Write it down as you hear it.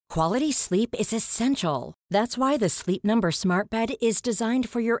Quality sleep is essential. That's why the Sleep Number Smart Bed is designed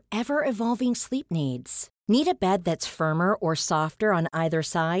for your ever-evolving sleep needs. Need a bed that's firmer or softer on either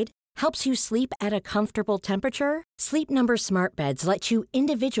side? Helps you sleep at a comfortable temperature? Sleep Number Smart Beds let you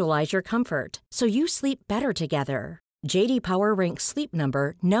individualize your comfort, so you sleep better together. J.D. Power ranks Sleep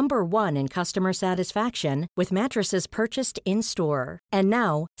Number number 1 in customer satisfaction with mattresses purchased in-store. And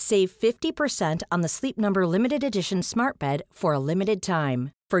now, save 50% on the Sleep Number Limited Edition Smart Bed for a limited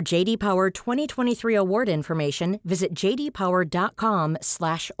time. For J.D. Power 2023 award information, visit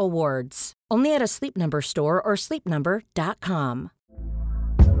jdpower.com/awards. Only at a Sleep Number store or sleepnumber.com.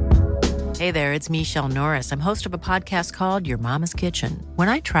 Hey there, it's Michelle Norris. I'm host of a podcast called Your Mama's Kitchen. When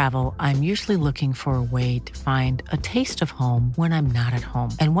I travel, I'm usually looking for a way to find a taste of home when I'm not at home.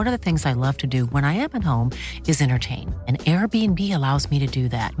 And one of the things I love to do when I am at home is entertain. And Airbnb allows me to do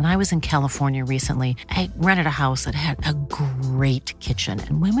that. When I was in California recently, I rented a house that had a great kitchen.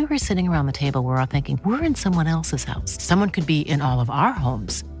 And when we were sitting around the table, we're all thinking, we're in someone else's house. Someone could be in all of our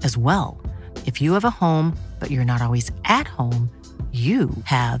homes as well. If you have a home, but you're not always at home, you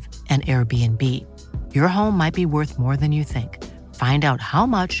have an Airbnb. Your home might be worth more than you think. Find out how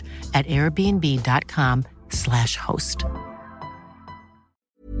much at airbnb.com/host.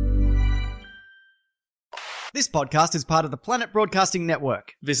 This podcast is part of the Planet Broadcasting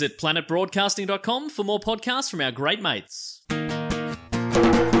Network. Visit planetbroadcasting.com for more podcasts from our great mates.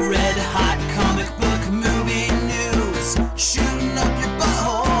 Red hot comic book movie news, shooting up your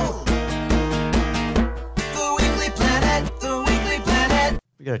butthole. The Weekly Planet, the Weekly Planet.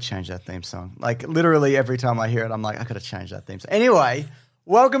 We got to change that theme song. Like, literally every time I hear it, I'm like, I got to change that theme song. Anyway,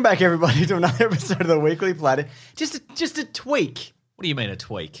 welcome back, everybody, to another episode of the Weekly Planet. Just a tweak. What do you mean a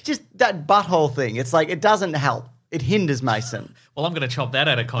tweak? Just that butthole thing. It's like, it doesn't help. It hinders Mason. Well, I'm going to chop that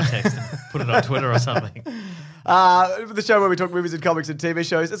out of context and put it on Twitter or something. The show where we talk movies and comics and TV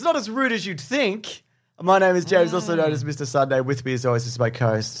shows. It's not as rude as you'd think. My name is James, also known as Mr. Sunday. With me, as always, is my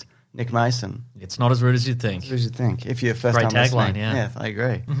co-host, Nick Mason. It's not as rude as you'd think. As you'd think, if you're first Great time tagline, listening. yeah. Yeah, I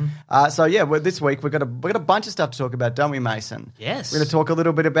agree. This week we've got a bunch of stuff to talk about, don't we, Mason? Yes. We're going to talk a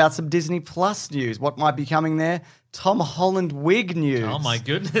little bit about some Disney Plus news. What might be coming there? Tom Holland wig news. Oh my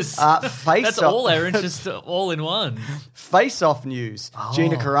goodness. Face That's all our interest all in one. Face Off news.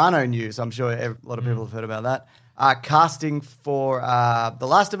 Gina Carano news. I'm sure a lot of people have heard about that. Casting for The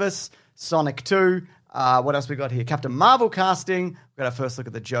Last of Us, Sonic 2. What else we got here? Captain Marvel casting. We've got our first look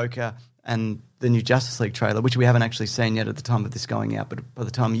at the Joker and the new Justice League trailer, which we haven't actually seen yet at the time of this going out, but by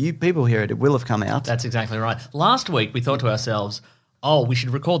the time you people hear it, it will have come out. That's exactly right. Last week, we thought to ourselves, we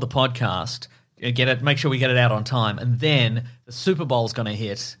should record the podcast, get it, make sure we get it out on time, and then the Super Bowl's going to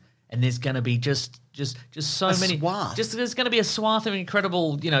hit, and there's going to be just so many swath. There's going to be a swath of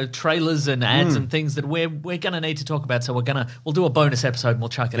incredible, trailers and ads and things that we're going to need to talk about. So we'll do a bonus episode and we'll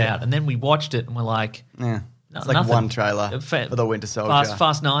chuck it out. And then we watched it and we're like, Yeah. No, It's like nothing. one trailer for the Winter Soldier.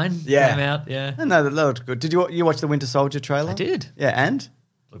 Fast 9 came out. Yeah, No, that looked good. Did you watch the Winter Soldier trailer? I did. Yeah, and?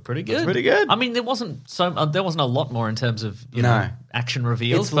 Looked pretty good. pretty good. I mean, there wasn't a lot more in terms of action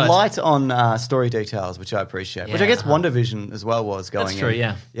reveals. It's but light on story details, which I appreciate. Which I guess WandaVision as well was going. That's true, in.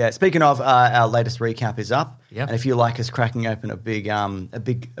 yeah. Yeah. Speaking of, our latest recap is up. Yep. And if you like us cracking open a big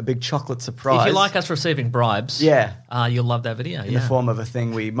chocolate surprise, if you like us receiving bribes, you'll love that video. in the form of a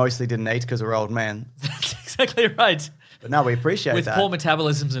thing we mostly didn't eat because we're old men, That's exactly right. but no, we appreciate With that. poor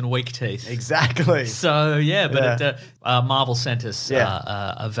metabolisms and weak teeth. Exactly. So Marvel sent us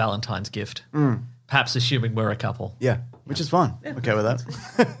a Valentine's gift. Perhaps assuming we're a couple. Yeah, which is fine. Yeah. Okay with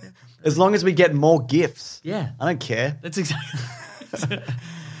that. As long as we get more gifts. Yeah. I don't care. That's exactly.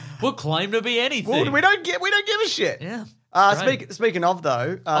 We'll claim to be anything. Well, we don't give a shit. Yeah. Speaking of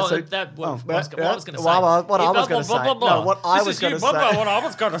though, what I was going to say. What I was going to say. No, what I was going to say. What I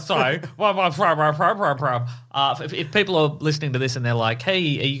was going to say. If people are listening to this and they're like, "Hey,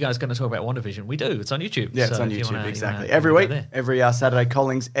 are you guys going to talk about WandaVision?" We do. It's on YouTube. Yeah, it's So on if you YouTube. wanna- Exactly. you Every wanna week, go there. every Saturday,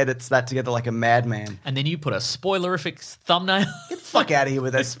 Collings edits that together like a madman. And then you put a spoilerific thumbnail. Get the fuck out of here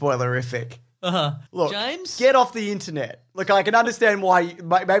with that spoilerific. Look, James? get off the internet. Look, I can understand why.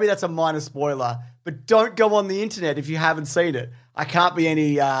 Maybe that's a minor spoiler, but don't go on the internet if you haven't seen it. I can't be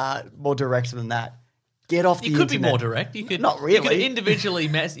any more direct than that. Get off the You could internet. be more direct. You could Not really. You could individually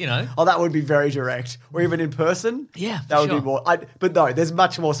Oh, that would be very direct. Or even in person. Yeah, that for would sure. be more. But no, there's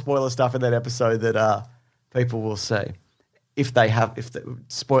much more spoiler stuff in that episode that people will see if you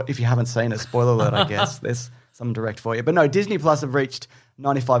haven't seen it. Spoiler alert, I guess. There's something direct for you. But no, Disney Plus have reached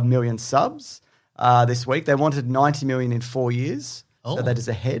 95 million subs this week. They wanted 90 million in 4 years, so that is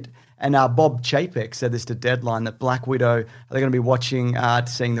ahead. And Bob Chapek said this to Deadline that Black Widow, they're going to be watching,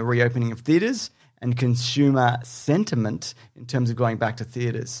 seeing the reopening of theaters, and consumer sentiment in terms of going back to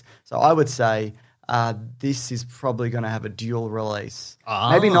theaters. So I would say this is probably going to have a dual release.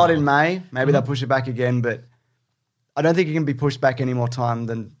 Maybe not in May. Maybe they'll push it back again, but I don't think it can be pushed back any more time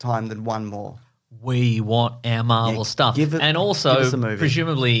than one more. We want our Marvel stuff. Give and us also, a movie.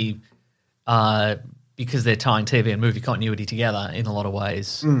 presumably, because they're tying TV and movie continuity together in a lot of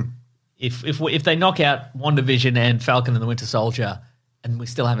ways, if they knock out WandaVision and Falcon and the Winter Soldier and we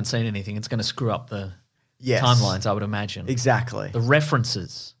still haven't seen anything, it's going to screw up the timelines, I would imagine. Exactly. The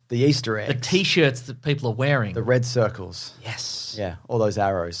references. The Easter eggs. The T-shirts that people are wearing. The red circles. Yes. Yeah, all those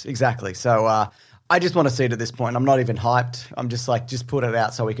arrows. Exactly. So I just want to see it at this point. I'm not even hyped. I'm just like, just put it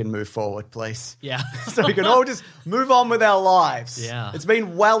out so we can move forward, please. Yeah. So we can all just move on with our lives. Yeah. It's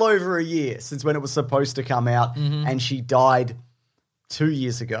been well over a year since when it was supposed to come out, and she died 2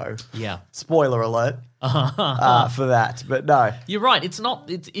 years ago. Yeah. Spoiler alert for that. But no. You're right. It's not.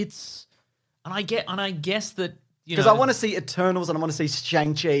 It's. And I guess that Because I want to see Eternals and I want to see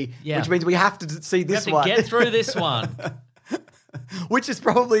Shang-Chi, which means we have to see this one. Get through this one. Which is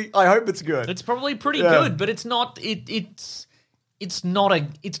probably, I hope it's good. It's probably pretty good, but it's not. It's not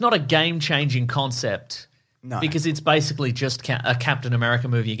a game-changing concept. No. Because it's basically just a Captain America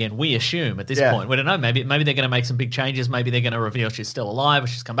movie again. We assume at this point. We don't know. Maybe they're going to make some big changes. Maybe they're going to reveal she's still alive, or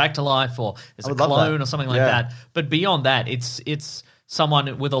she's come back to life, or there's a clone or something like that. But beyond that, it's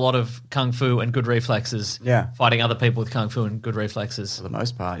someone with a lot of kung fu and good reflexes fighting other people with kung fu and good reflexes. For the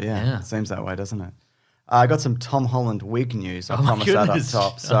most part, yeah. It seems that way, doesn't it? I got some Tom Holland wig news. I promised that up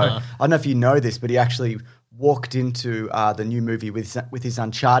top. So I don't know if you know this, but he actually walked into the new movie with his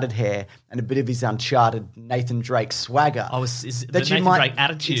Uncharted hair and a bit of his Uncharted Nathan Drake swagger. The Nathan Drake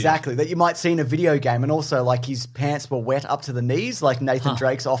attitude. Exactly, that you might see in a video game. And also, like, his pants were wet up to the knees, like Nathan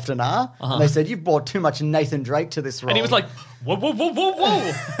Drake's often are. And they said, you've brought too much Nathan Drake to this role. And he was like, whoa, whoa, whoa, whoa,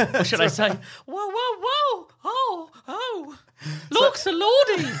 whoa. Or should I say, whoa, whoa, whoa, oh. Looks a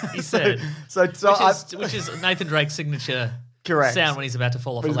lordy, he said. Which is Nathan Drake's signature sound when he's about to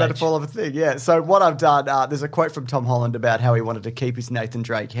fall off a ledge. He's about to fall off a thing, yeah. So what I've done, there's a quote from Tom Holland about how he wanted to keep his Nathan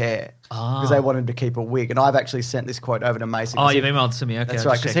Drake hair because they wanted him to keep a wig. And I've actually sent this quote over to Mason. Oh, you've emailed it to me. Okay, that's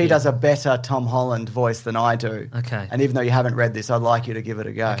right, because he does a better Tom Holland voice than I do. Okay. And even though you haven't read this, I'd like you to give it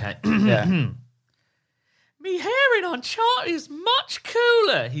a go. Okay. Yeah. Me hair in Uncharted is much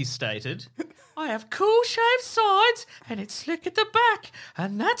cooler, he stated. I have cool shaved sides and it's slick at the back,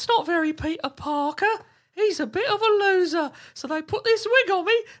 and that's not very Peter Parker. He's a bit of a loser, so they put this wig on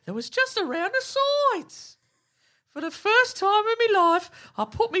me that was just around the sides. For the first time in my life, I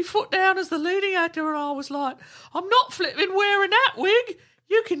put my foot down as the leading actor and I was like, I'm not flipping wearing that wig.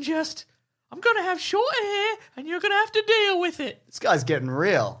 I'm going to have shorter hair and you're going to have to deal with it. This guy's getting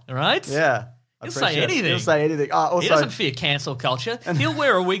real. All right? Yeah. He'll say anything. He'll say anything. Also, he doesn't fear cancel culture. He'll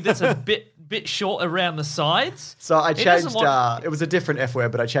wear a wig that's a bit short around the sides. So I changed, it was a different F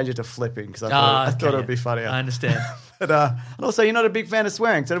word, but I changed it to flipping because I thought it would be funnier. I understand. And also, you're not a big fan of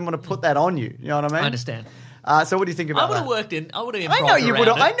swearing, so I didn't want to put that on you. You know what I mean? I understand. So what do you think about that? I would have I know you would.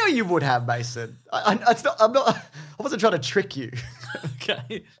 I know you would have, Mason. I'm not. I wasn't trying to trick you.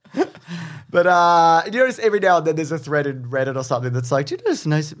 Okay. But you notice every now and then there's a thread in Reddit or something that's like, do you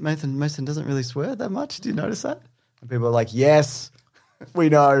notice Mason doesn't really swear that much? Do you notice that? And people are like, yes, we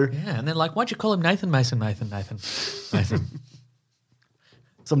know. Yeah, and they're like, why'd you call him Nathan? Nathan. So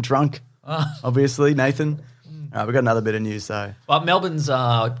I'm drunk, obviously, Nathan. All right, we've got another bit of news, though. Well, Melbourne's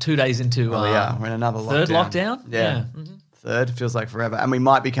 2 days into we're in another third lockdown. Yeah. Mm-hmm. Third, feels like forever. And we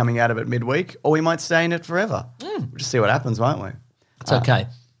might be coming out of it midweek, or we might stay in it forever. We'll just see what happens, won't we? It's okay.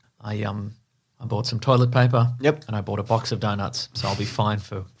 I bought some toilet paper. Yep. And I bought a box of donuts, so I'll be fine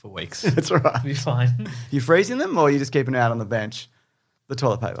for weeks. That's right. I'll be fine. You freezing them, or are you just keeping it out on the bench? The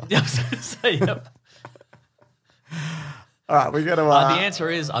toilet paper. Yeah, I was going to say, yep. All right, we got to... the answer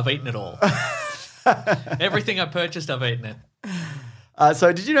is I've eaten it all. Everything I purchased, I've eaten it.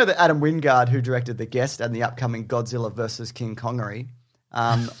 So did you know that Adam Wingard, who directed The Guest and the upcoming Godzilla vs. King Kongery,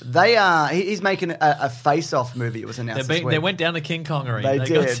 he's making a face-off movie. It was announced this week. They went down the King Kongery. They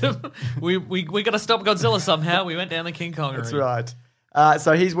did. We got to stop Godzilla somehow. We went down the King Kongery. That's right.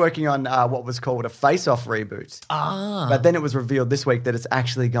 So he's working on what was called a face-off reboot. But then it was revealed this week that it's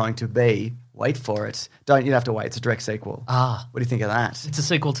actually going to be, wait for it, you have to wait, it's a direct sequel. What do you think of that? It's a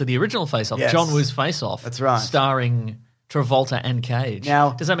sequel to the original Face-Off, Yes. John Woo's Face-Off. That's right. Starring Travolta and Cage.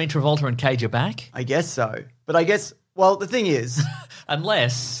 Now, does that mean Travolta and Cage are back? I guess so. But I guess, well, the thing is...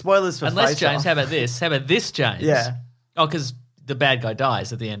 Spoilers for Unless, Face-Off. James, how about this? How about this, James? Yeah. Oh, because the bad guy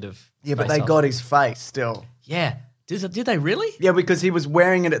dies at the end of Yeah, but Face they Off. got his face still. Yeah. Did they really? Yeah, because he was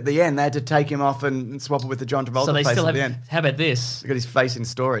wearing it at the end. They had to take him off and swap it with the John Travolta So they face still at have. the end. How about this? They got his face in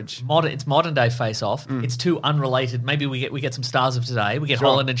storage. It's modern day Face Off. It's two unrelated. Maybe we get some stars of today. We get Sure.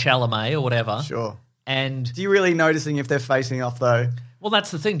 Holland and Chalamet or whatever. Sure. And Do you really noticing if they're facing off though? well,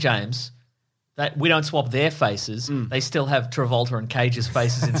 that's the thing, James. That we don't swap their faces. They still have Travolta and Cage's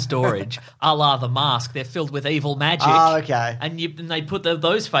faces in storage, a la The Mask. They're filled with evil magic. Oh, okay. And they put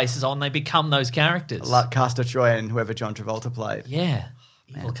those faces on. They become those characters. Like Castor Troy and whoever John Travolta played. Yeah,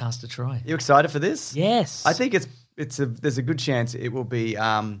 evil Castor Troy. You excited for this? Yes, I think there's a good chance it will be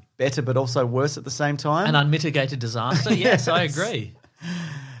better, but also worse at the same time. an unmitigated disaster. Yes, I agree.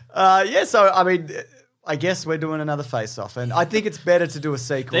 So I mean, I guess we're doing another face-off, and I think it's better to do a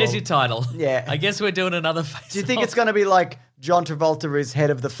sequel. There's your title. Yeah. I guess we're doing another Face. Do you think it's going to be like John Travolta is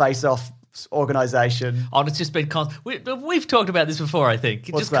head of the face-off organization? Oh, it's just been we've talked about this before. I think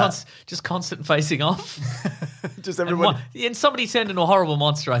What's that? just constant facing off. Just And everyone and somebody turned into a horrible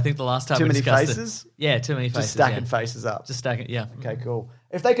monster. I think the last time Too we many discussed faces? it. Yeah, too many faces. just stacking yeah. faces up. Just stacking. Yeah. Okay, cool.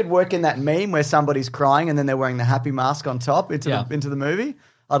 If they could work in that meme where somebody's crying and then they're wearing the happy mask on top into the movie,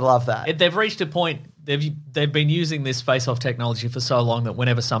 I'd love that. They've reached a point. They've been using this face-off technology for so long that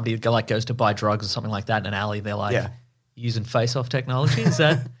whenever somebody goes to buy drugs or something like that in an alley, they're like, Yeah. using face-off technology. Is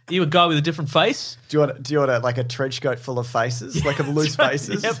that you a guy with a different face? Do you want like a trench coat full of faces, like of loose right.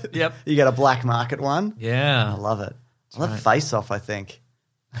 faces? Yep. You get a black market one. Yeah, I love it. I love face off. I think.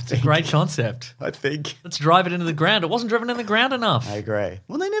 it's a great concept. I think. Let's drive it into the ground. It wasn't driven in the ground enough. I agree.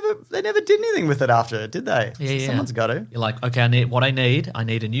 Well, they never did anything with it after it, did they? Yeah. Someone's got to. You're like, okay, I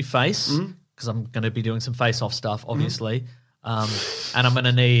need a new face because I'm going to be doing some face-off stuff, obviously. And I'm going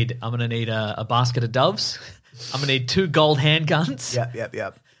to need a basket of doves. I'm going to need 2 gold handguns.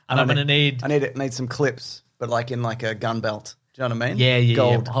 Yep. And I'm going to need I need some clips, but like in like a gun belt. Do you know what I mean? yeah,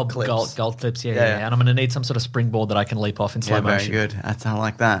 Gold Oh, clips. gold clips. Yeah. Yeah. And I'm going to need some sort of springboard that I can leap off in slow Yeah, very motion. good. I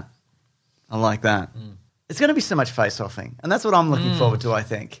like that. I like that. It's going to be so much face-offing, and that's what I'm looking forward to, I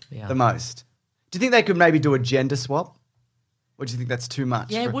think, Yeah. the most. Do you think they could maybe do a gender swap? Or do you think that's too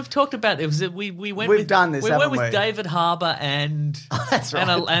much? Yeah, we've talked about it. We went. We've with, done this, We went haven't with we? David Harbour and That's right.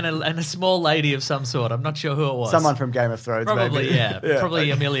 and a small lady of some sort. I'm not sure who it was. Someone from Game of Thrones, probably maybe. yeah, probably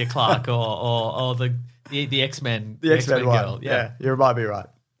Amelia Clark or the X-Men. The X-Men one. girl. Yeah. You might be right.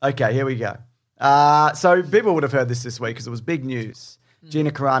 Okay, here we go. So people would have heard this week because it was big news.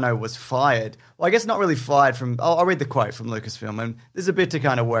 Gina Carano was fired. Well, I guess not really fired from... I'll read the quote from Lucasfilm, and there's a bit to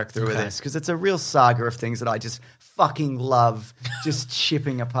kind of work through with this because it's a real saga of things that I just fucking love just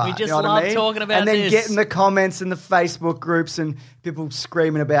chipping apart. We just you know what love I mean? talking about and then this. getting the comments in the Facebook groups and people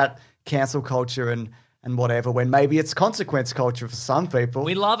screaming about cancel culture and whatever, when maybe it's consequence culture for some people.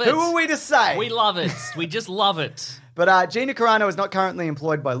 We love it. Who are we to say? We love it. We just love it. But Gina Carano is not currently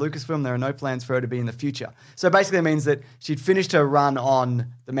employed by Lucasfilm. There are no plans for her to be in the future. So basically it means that she'd finished her run on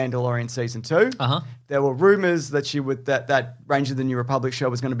The Mandalorian Season 2. Uh-huh. There were rumors that that Ranger of the New Republic show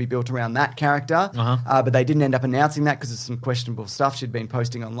was going to be built around that character. But they didn't end up announcing that because of some questionable stuff she'd been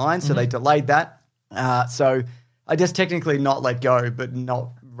posting online. So they delayed that. So I guess technically not let go, but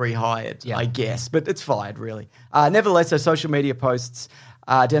not rehired, I guess. But it's fired, really. Nevertheless, her social media posts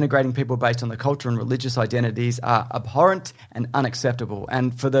denigrating people based on their culture and religious identities are abhorrent and unacceptable.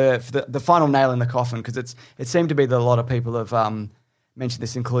 And for the final nail in the coffin, because it seemed to be that a lot of people have mentioned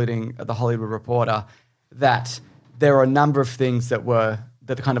this, including The Hollywood Reporter, that there are a number of things that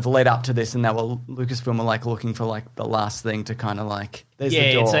kind of led up to this, and that Lucasfilm were like looking for like the last thing to kind of like there's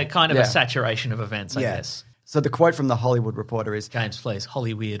the door. It's a kind of a saturation of events, I guess. So the quote from The Hollywood Reporter is, James, please,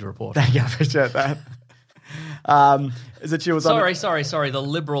 Hollyweird reporter. thank you, I appreciate that. Is that she was Sorry. The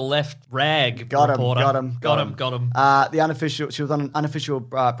liberal left rag reporter. Got him. The unofficial. She was on an unofficial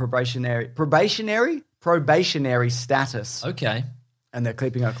probationary status, Okay. and they're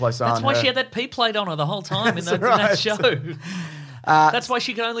keeping a close eye on That's why her. she had that P plate on her the whole time in that right. show. That's why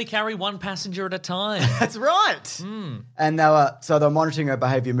she could only carry one passenger at a time. That's right. And they were monitoring her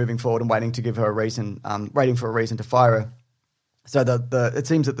behaviour moving forward and waiting to give her a reason, waiting for a reason to fire her. So it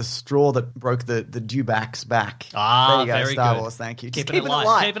seems that the straw that broke the Dewback's back. Ah, there you go, very Star good. Wars. Thank you. Keeping it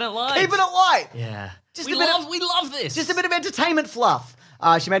light. Keeping it light. Keeping it light. Yeah. We We love this. Just a bit of entertainment fluff.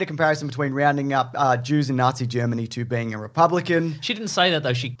 She made a comparison between rounding up Jews in Nazi Germany to being a Republican. She didn't say that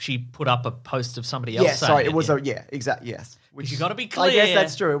though. She put up a post of somebody else. Yeah, saying sorry, it was exactly, yes. Which you gotta be clear. I guess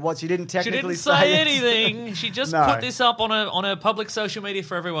that's true. What she didn't She technically didn't say it. anything. She just No. put this up on a public social media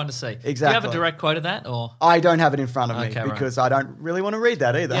for everyone to see. Do you have a Exactly. direct quote of that, or I don't have it in front of me Okay, right. because I don't really want to read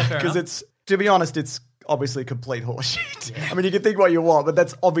that either. Yeah, fair Because enough. it's, to be honest, it's obviously complete horseshit. I mean, you can think what you want, but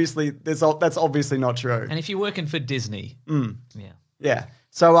that's obviously not true. and if you're working for Disney, yeah. Yeah.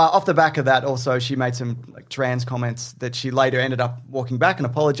 So off the back of that, also, she made some like trans comments that she later ended up walking back and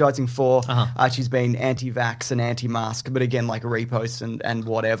apologizing for. She's been anti-vax and anti-mask, but again, like reposts and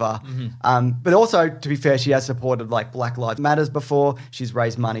whatever. But also, to be fair, she has supported like Black Lives Matters before. She's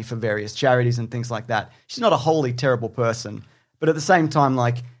raised money for various charities and things like that. She's not a wholly terrible person, but at the same time,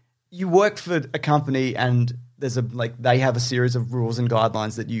 like you work for a company and there's they have a series of rules and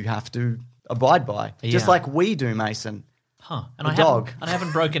guidelines that you have to abide by, just like we do, Mason. Huh. And The dog. I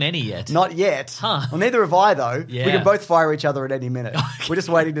haven't broken any yet. Not yet. Huh. Well, neither have I, though. Yeah. We can both fire each other at any minute. We're just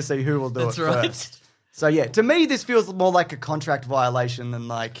waiting to see who will do That's it right. first. So, yeah, to me, this feels more like a contract violation than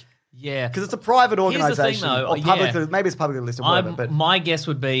like... Yeah. Because it's a private Here's the thing, organisation. though. Or publicly, maybe it's publicly listed, whatever. But My guess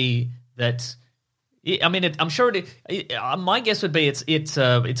would be that... I mean, I'm sure my guess would be it's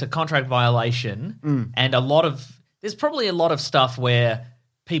a contract violation, and there's probably a lot of stuff where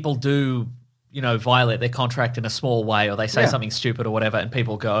people do, violate their contract in a small way, or they say something stupid or whatever, and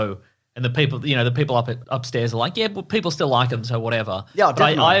people go, and the people upstairs are like, yeah, but people still like them, so whatever. Yeah, but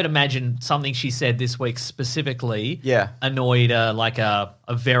definitely. I would imagine something she said this week specifically, annoyed a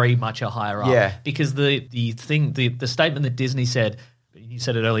very much a higher up, Yeah. because the statement that Disney said. You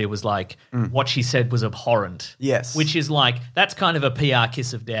said it earlier was like what she said was abhorrent. Yes. Which is like that's kind of a PR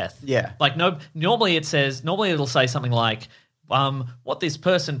kiss of death. Yeah. Like normally it'll say something like what this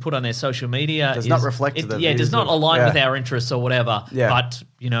person put on their social media Does not reflect the does views not of- align with our interests or whatever. Yeah. But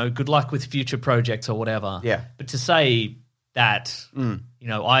good luck with future projects or whatever. Yeah. But to say that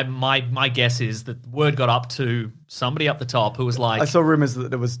my guess is that word got up to somebody up the top who was like I saw rumours that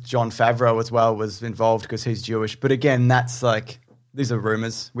there was Jon Favreau as well was involved because he's Jewish. But again, that's like... These are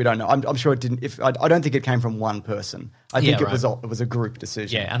rumors. We don't know. I'm sure it didn't. I don't think it came from one person. I think it was a group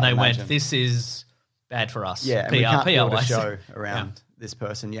decision. Yeah, and they went, "This is bad for us." Yeah, and we can't build a wise. show around this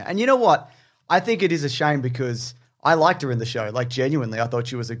person. Yeah, and you know what? I think it is a shame because I liked her in the show. Like genuinely, I thought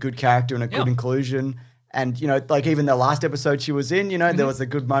she was a good character and a good inclusion. And like even the last episode she was in, there was a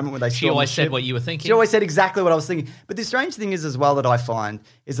good moment when they. She always said what you were thinking. She always said exactly what I was thinking. But the strange thing is as well that I find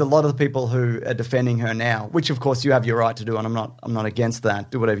is a lot of the people who are defending her now, which of course you have your right to do, and I'm not against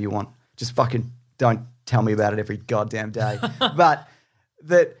that. Do whatever you want. Just fucking don't tell me about it every goddamn day. But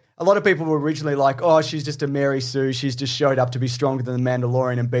that a lot of people were originally like, oh, she's just a Mary Sue. She's just showed up to be stronger than the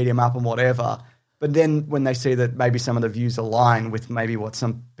Mandalorian and beat him up and whatever. But then when they see that maybe some of the views align with maybe what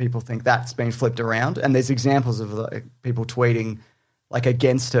some people think, that's been flipped around. And there's examples of people tweeting like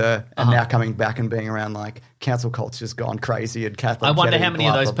against her and now coming back and being around like cancel culture's gone crazy and Kathleen I wonder Kennedy, how many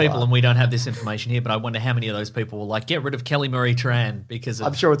blah, of those blah, people, blah. and we don't have this information here, but I wonder how many of those people will like get rid of Kelly Marie Tran because of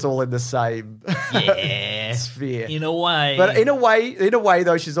I'm sure it's all in the same yeah, sphere. in a way. But in a way,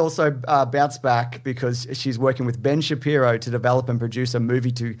 though, she's also bounced back because she's working with Ben Shapiro to develop and produce a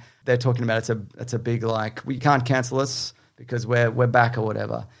movie. They're talking about it's a big like we can't cancel us because we're back or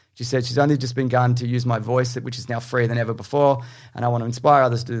whatever. She said she's only just begun to use my voice, which is now freer than ever before, and I want to inspire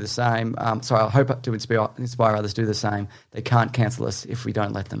others to do the same. I hope to inspire others to do the same. They can't cancel us if we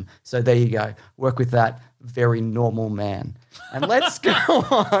don't let them. So there you go. Work with that very normal man. And let's go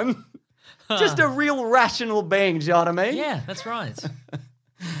on. Just a real rational being, do you know what I mean? yeah, that's right.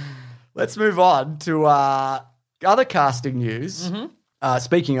 Let's move on to other casting news.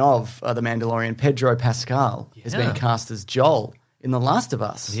 Speaking of The Mandalorian, Pedro Pascal has been cast as Joel in The Last of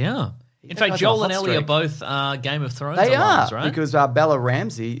Us. Yeah. In that fact, guy's Joel on and a hot Ellie are streak. both Game of Thrones They alums, are, right? because Bella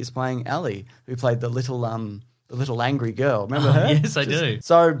Ramsey is playing Ellie, who played the little angry girl. Remember her? yes, I do.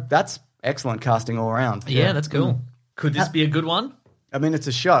 So that's excellent casting all around. Yeah, that's cool. Could this be a good one? I mean, it's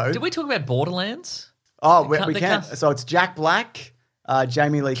a show. Did we talk about Borderlands? Oh, The we can. cast- So it's Jack Black,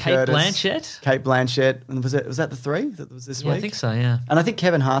 Jamie Lee Kate Curtis, Blanchett? Kate Blanchett, and was that the three that was this Yeah, week? I think so, yeah. And I think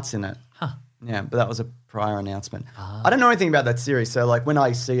Kevin Hart's in it. Huh. Yeah, but that was a prior announcement. I don't know anything about that series, so like when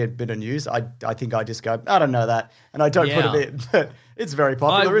I see a bit of news, I think I just go, I don't know that, and I don't put Yeah. it in. But it's very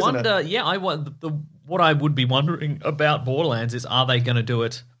popular, isn't it? What I would be wondering about Borderlands is, are they going to do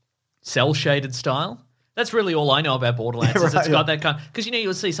it cell shaded style? That's really all I know about Borderlands. Yeah, is it's right, got that kind because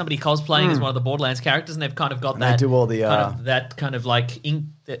you'll see somebody cosplaying as one of the Borderlands characters, and they've kind of got they that. do all the, that kind of like ink.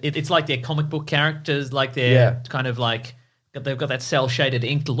 It's like their comic book characters, like they're kind of like they've got that cell shaded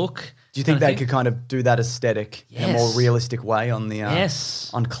inked look. Do you think they could kind of do that aesthetic in a more Yes. realistic way on the Yes.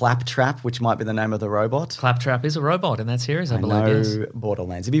 on Claptrap, which might be the name of the robot? Claptrap is a robot in that series, I believe. No Yes.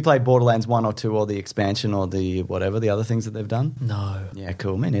 Borderlands. Have you played Borderlands 1 or 2 or the expansion or the whatever, the other things that they've done? No. Yeah,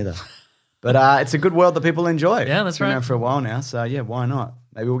 cool. Me neither. But it's a good world that people enjoy. Yeah, that's It's been right. around for a while now, so yeah, why not?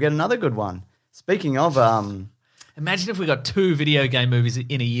 Maybe we'll get another good one. Speaking of, Imagine if we got 2 video game movies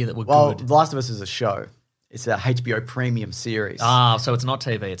in a year that were well, good. The Last of Us is a show, It's a HBO premium series. Ah, so it's not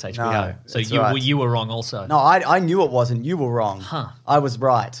TV, it's HBO. No, so that's you right. you were wrong also. No, I knew it wasn't. You were wrong. Huh. I was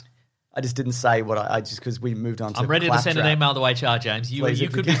right. I just didn't say what I just because we moved on to I'm ready to send an Claptrap. email to HR, James. You Please, you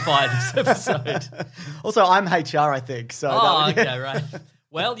if could you be fired this episode. Also, I'm HR, I think. So Oh, that would- okay, right.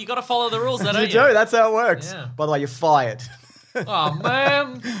 Well, you got to follow the rules, though, don't you you? do. That's how it works. Yeah. By the way, you're fired. Oh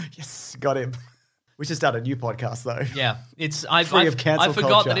man. Yes, got him. We should start a new podcast though. Yeah, it's I Free of cancel I forgot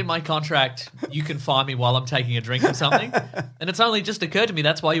culture. that in my contract you can fire me while I'm taking a drink or something, and it's only just occurred to me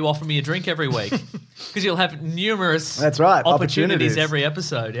that's why you offer me a drink every week because you'll have numerous That's right, opportunities opportunities. every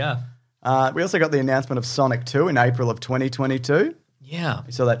episode. Yeah, We also got the announcement of Sonic 2 in April of 2022. yeah.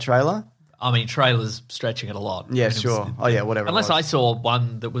 You saw that trailer? I mean, trailers stretching it a lot. Yeah, I mean, it was- sure. Oh yeah, whatever. it Unless was. I saw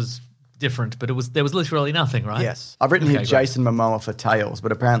one that was different, but there was literally nothing, right? Yes. I've written Okay, here great. Jason Momoa for Tails,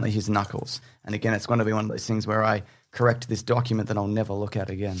 but apparently he's Knuckles. And again, it's going to be one of those things where I correct this document that I'll never look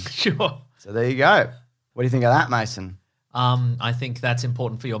at again. Sure. So there you go. What do you think of that, Mason? I think that's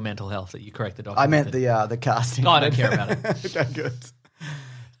important for your mental health that you correct the document. I meant the casting. No, I don't care about it. Okay, good.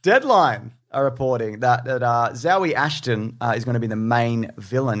 Deadline are reporting that Zoe Ashton is going to be the main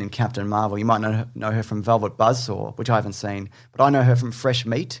villain in Captain Marvel. You might know her from Velvet Buzzsaw, which I haven't seen, but I know her from Fresh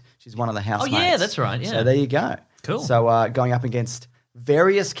Meat. She's one of the housemates. yeah, that's right, yeah. So there you go. Cool. So going up against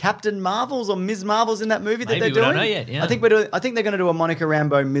various Captain Marvels or Ms. Marvels in that movie that Maybe they're we doing. don't know yet, yeah. I think they're going to do a Monica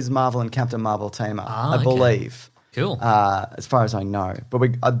Rambeau, Ms. Marvel, and Captain Marvel team up. Ah, I okay. believe. Cool. As far as I know.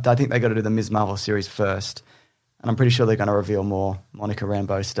 But I think they got to do the Ms. Marvel series first. And I'm pretty sure they're going to reveal more Monica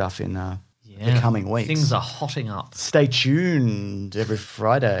Rambeau stuff in the coming weeks. Things are hotting up. Stay tuned every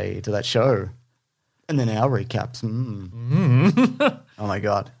Friday to that show. And then our recaps. Oh, my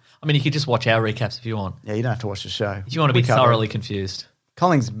God. I mean, you could just watch our recaps if you want. Yeah, you don't have to watch the show. If you want to be We cover it. thoroughly confused.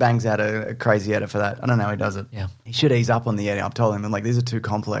 Collins bangs out a crazy edit for that. I don't know how he does it. Yeah. He should ease up on the editing. I've told him, these are too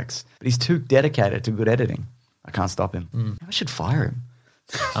complex. But he's too dedicated to good editing. I can't stop him. I should fire him.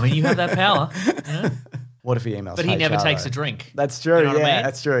 I mean, you have that power. You know? What if he emails But he never HR, takes though? a drink. That's true. You know what I yeah, mean?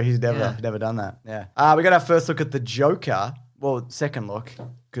 that's true. He's never done that. Yeah. We got our first look at the Joker. Well, second look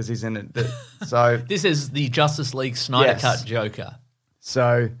because he's in it. So, This is the Justice League Snyder Yes. Cut Joker.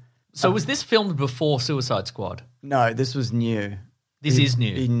 so So was this filmed before Suicide Squad? no, this was new. This is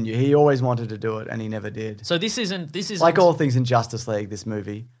new. He always wanted to do it, and he never did. So this isn't Like all things in Justice League, this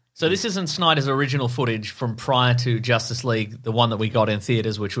movie. So this isn't Snyder's original footage from prior to Justice League, the one that we got in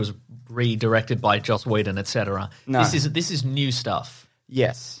theaters, which was redirected by Joss Whedon, etc. No. This is new stuff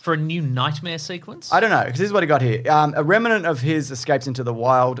Yes. for a new nightmare sequence. I don't know, because this is what he got here. A remnant of his escapes into the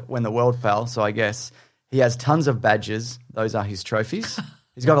wild when the world fell, so I guess he has tons of badges. Those are his trophies.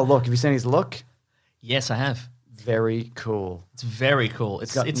 He's got a look. Have you seen his look? Yes, I have. Very cool. It's very cool.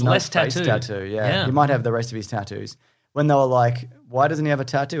 It's Got it's no less face tattoo. yeah. He might have the rest of his tattoos. When they were like, why doesn't he have a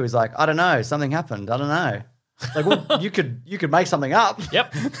tattoo? He's like, I don't know. Something happened. I don't know. Like, well, you could make something up.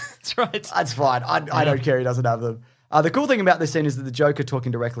 Yep, that's right. That's fine. I don't care. He doesn't have them. The cool thing about this scene is that the Joker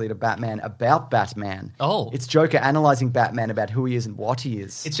talking directly to Batman about Batman. Oh. It's Joker analyzing Batman about who he is and what he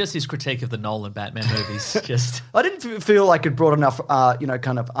is. It's just his critique of the Nolan Batman movies. Just I didn't feel like it brought enough,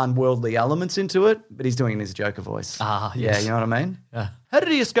 kind of unworldly elements into it, but he's doing it in his Joker voice. Ah, Yeah, yes. you know what I mean? Yeah. How did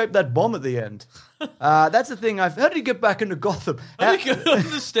he escape that bomb at the end? That's the thing. How did he get back into Gotham? I don't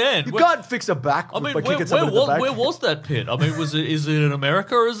understand. You Where- can't fix a back I mean, by where kicking someone in the back. was that pit? I mean, is it in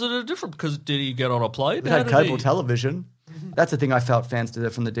America or is it a different? Because did he get on a plane? It had cable television. That's the thing I felt fans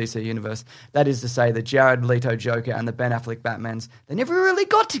did from the DC universe. That is to say, the Jared Leto Joker and the Ben Affleck Batmans, they never really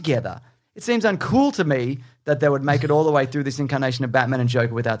got together. It seems uncool to me that they would make it all the way through this incarnation of Batman and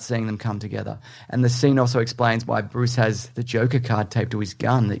Joker without seeing them come together. And the scene also explains why Bruce has the Joker card taped to his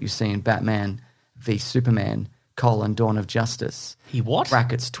gun that you see in Batman v Superman, Dawn of Justice. He what?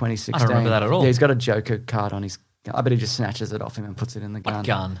 Brackets 2016. I don't remember that at all. Yeah, he's got a Joker card on his gun. I bet he just snatches it off him and puts it in the gun. What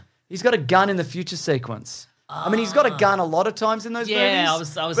gun? He's got a gun in the future sequence. I mean, he's got a gun a lot of times in those Yeah,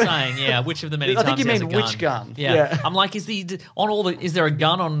 movies. I was saying, yeah, which of the many I times think you he has mean a gun. which gun. Yeah. Yeah. I'm like, is there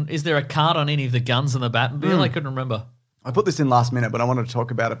a card on any of the guns in the Batmobile? I couldn't remember. I put this in last minute, but I wanted to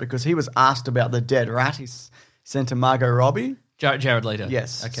talk about it because he was asked about the dead rat he sent to Margot Robbie. Jared Leto.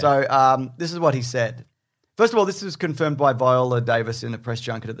 Yes. Okay. So this is what he said. First of all, this was confirmed by Viola Davis in the press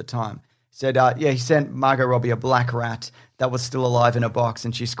junket at the time. He said, he sent Margot Robbie a black rat that was still alive in a box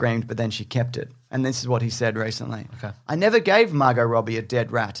and she screamed, but then she kept it. And this is what he said recently. Okay. I never gave Margot Robbie a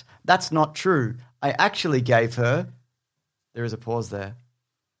dead rat. That's not true. I actually gave her... There is a pause there.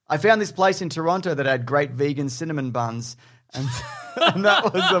 I found this place in Toronto that had great vegan cinnamon buns. And, and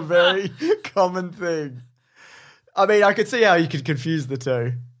that was a very common thing. I mean, I could see how you could confuse the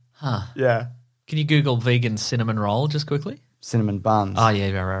two. Huh. Yeah. Can you Google vegan cinnamon roll just quickly? Cinnamon buns. Oh,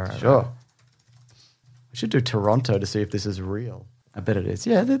 yeah, right. Sure. I should do Toronto to see if this is real. I bet it is.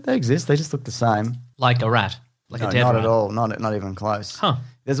 Yeah, they exist. They just look the same. Like a rat. Like No, a dead not rat. at all. Not even close. Huh.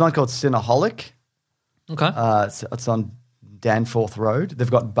 There's one called Cinnaholic. Okay. It's on Danforth Road.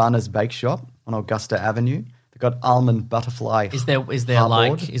 They've got Bunner's Bake Shop on Augusta Avenue. They've got Almond Butterfly. Is there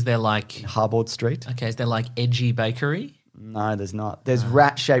like Harbord Street? okay, is there like edgy bakery? No, there's not. There's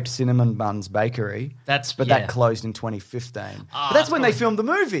Rat-Shaped Cinnamon Buns Bakery. That's- but yeah. that closed in 2015. But that's when they filmed the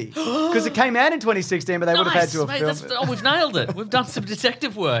movie because it came out in 2016. But they would have had to have mate, filmed it. we've nailed it. We've done some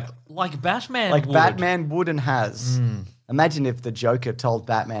detective work like Batman. Like would. Batman would and has. Imagine if the Joker told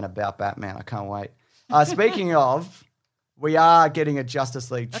Batman about Batman. I can't wait. Speaking of, we are getting a Justice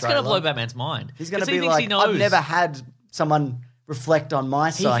League That's trailer. going to blow Batman's mind. He's going to 'Cause be he thinks like, he knows. I've never had someone reflect on my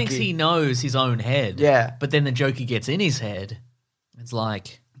He psyche. thinks he knows his own head. Yeah. But then the Joker gets in his head. It's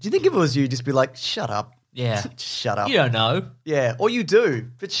like, Do you think if it was you, just be like, shut up? yeah. Shut up. You don't know. Yeah, or you do,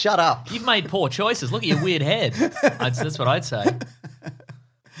 but shut up. You've made poor choices. Look at your weird head. That's what I'd say.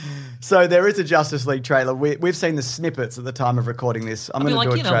 So there is a Justice League trailer. We've seen the snippets at the time of recording this. I'm I'd be going to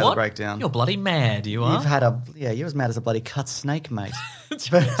like, do you a know trailer what? breakdown. You're bloody mad, you are. You've had you're as mad as a bloody cut snake, mate.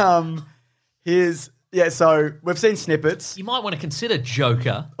 But so we've seen snippets. You might want to consider,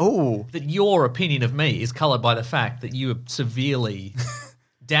 Joker, Oh, that your opinion of me is coloured by the fact that you are severely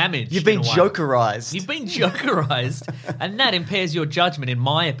damaged. you've been in a way. Jokerized. You've been Jokerized, and that impairs your judgment, in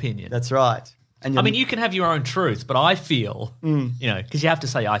my opinion. That's right. And I mean, you can have your own truth, but I feel, because you have to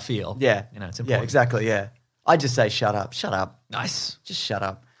say I feel. yeah, It's important. yeah, exactly, yeah. I just say shut up, shut up. Nice. Just shut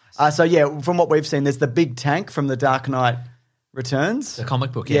up. From what we've seen, there's the big tank from The Dark Knight Returns. The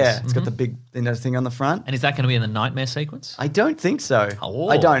comic book, Yeah, yes. it's got the big thing on the front. And is that going to be in the nightmare sequence? I don't think so. Oh.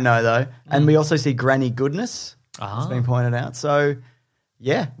 I don't know, though. And we also see Granny Goodness. Ah. It's been pointed out. So,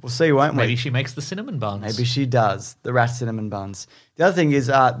 yeah, we'll see, won't Maybe we? she makes the cinnamon buns. Maybe she does. The rat cinnamon buns. The other thing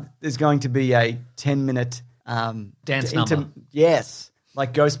is there's going to be a 10-minute... Dance number. Yes,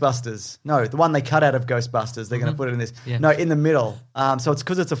 like Ghostbusters. No, the one they cut out of Ghostbusters. They're going to put it in this. Yeah. No, in the middle. So it's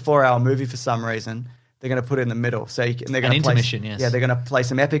because it's a 4-hour movie for some reason. They're going to put it in the middle. So and they're going to intermission, yes. Yeah, they're going to play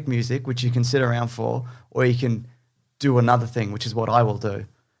some epic music, which you can sit around for, or you can do another thing, which is what I will do.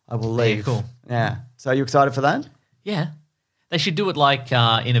 I will leave. cool. Yeah. So are you excited for that? Yeah. They should do it like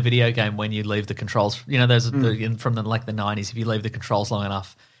in a video game when you leave the controls. You know, those from the 90s. If you leave the controls long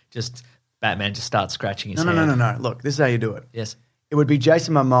enough, Batman just starts scratching his head. No. Look, this is how you do it. Yes. It would be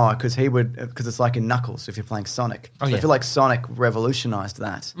Jason Momoa because it's like in Knuckles if you're playing Sonic. Oh, So yeah. I feel like Sonic revolutionized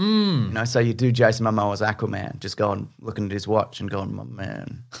that. You know, so you do Jason Momoa as Aquaman, just going looking at his watch and going, my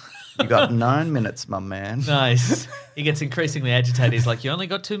man, you got 9 minutes, my man. Nice. He gets increasingly agitated. He's like, you only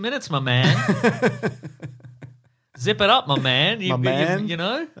got 2 minutes, my man. Zip it up, my man. My man. You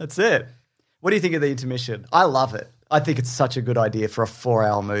know? That's it. What do you think of the intermission? I love it. I think it's such a good idea for a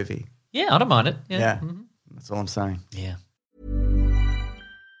 4-hour movie. Yeah, I don't mind it. Yeah. That's all I'm saying. Yeah.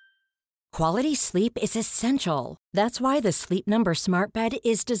 Quality sleep is essential. That's why the Sleep Number Smart Bed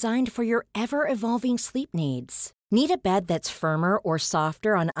is designed for your ever-evolving sleep needs. Need a bed that's firmer or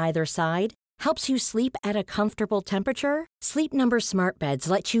softer on either side? Helps you sleep at a comfortable temperature? Sleep Number Smart Beds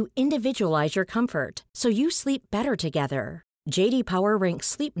let you individualize your comfort, so you sleep better together. JD Power ranks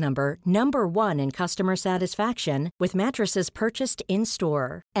Sleep Number number 1 in customer satisfaction with mattresses purchased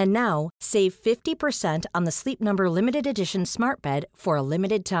in-store. And now, save 50% on the Sleep Number Limited Edition Smart Bed for a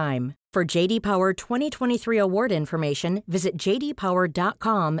limited time. For JD Power 2023 award information, visit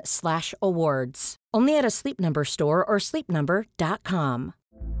jdpower.com/awards. Only at a Sleep Number store or sleepnumber.com.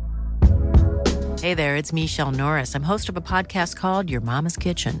 Hey there, it's Michelle Norris. I'm host of a podcast called Your Mama's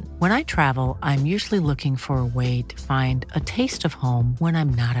Kitchen. When I travel, I'm usually looking for a way to find a taste of home when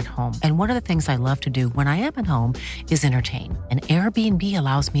I'm not at home. And one of the things I love to do when I am at home is entertain. And Airbnb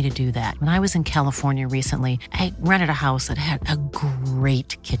allows me to do that. When I was in California recently, I rented a house that had a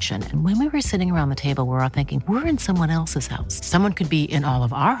great kitchen. And when we were sitting around the table, we were all thinking, we're in someone else's house. Someone could be in all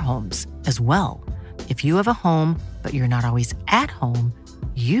of our homes as well. If you have a home, but you're not always at home,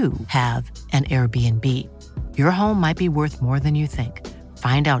 you have an Airbnb. Your home might be worth more than you think.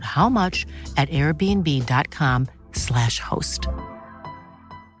 Find out how much at airbnb.com/host.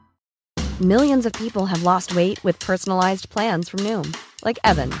 Millions of people have lost weight with personalized plans from Noom. Like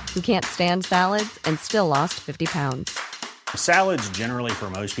Evan, who can't stand salads and still lost 50 pounds. Salads generally for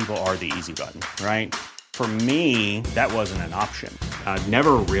most people are the easy button, right? For me, that wasn't an option. I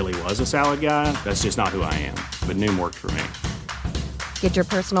never really was a salad guy. That's just not who I am. But Noom worked for me. Get your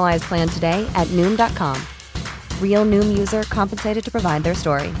personalized plan today at Noom.com. Real Noom user compensated to provide their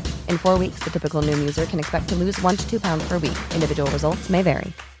story. In 4 weeks, the typical Noom user can expect to lose 1 to 2 pounds per week. Individual results may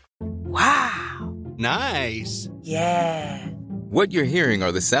vary. Nice. Yeah. What you're hearing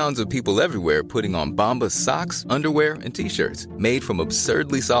are the sounds of people everywhere putting on Bombas socks, underwear, and T-shirts made from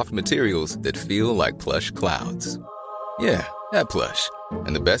absurdly soft materials that feel like plush clouds. Yeah, that plush.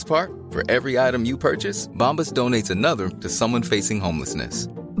 And the best part? For every item you purchase, Bombas donates another to someone facing homelessness.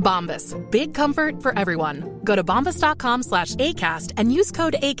 Bombas. Big comfort for everyone. Go to bombas.com/ACAST and use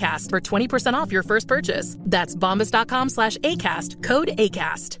code ACAST for 20% off your first purchase. That's bombas.com/ACAST. Code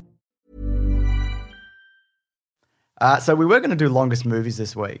ACAST. So we were going to do longest movies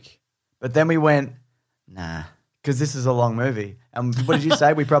this week, but then we went, nah, because this is a long movie. And what did you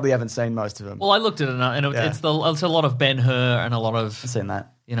say? We probably haven't seen most of them. Well, I looked at it and it's a lot of Ben-Hur and a lot of I've seen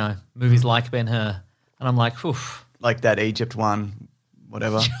that. Movies like Ben-Hur, and I'm like, oof. Like that Egypt one,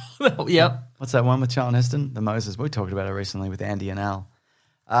 whatever. Yep. What's that one with Charlton Heston? The Moses. We talked about it recently with Andy and Al.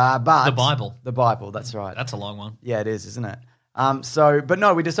 But The Bible. The Bible, that's right. That's a long one. Yeah, it is, isn't it? But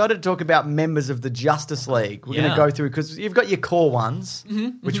no, we decided to talk about members of the Justice League. We're going to go through, because you've got your core ones,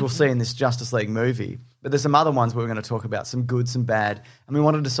 which we'll see in this Justice League movie. But there's some other ones we're going to talk about, some good, some bad. And we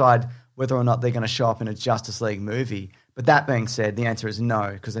want to decide whether or not they're going to show up in a Justice League movie. But that being said, the answer is no,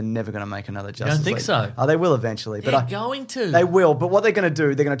 because they're never going to make another Justice League. Don't think so? Oh, they will eventually. They're going to. They will. But what they're going to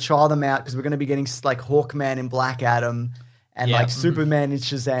do, they're going to trial them out, because we're going to be getting like Hawkman in Black Adam, and like Superman in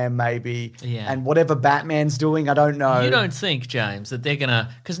Shazam maybe, and whatever Batman's doing, I don't know. You don't think, James, that they're going to...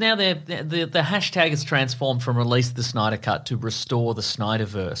 Because now the hashtag has transformed from release the Snyder Cut to restore the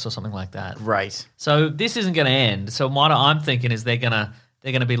Snyderverse or something like that. Great. So this isn't going to end. So what I'm thinking is they're going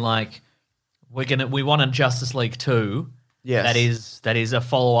to be like, we want a Justice League 2. Yes. That is a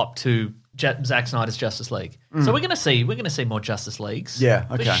follow-up to Zack Snyder's Justice League. So we're going to see more Justice Leagues. Yeah,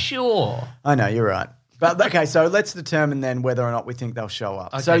 okay. For sure. I know, you're right. But okay, so let's determine then whether or not we think they'll show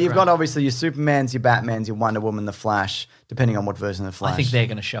up. Okay, so you've great. got obviously your Supermans, your Batmans, your Wonder Woman, the Flash, depending on what version of the Flash. I think they're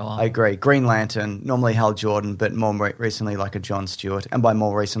going to show up. I agree. Green Lantern, normally Hal Jordan, but more recently like a Jon Stewart. And by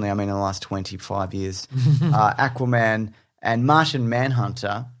more recently, I mean in the last 25 years. Aquaman and Martian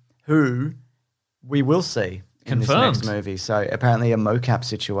Manhunter, who we will see in Confirmed. this next movie. So apparently a mocap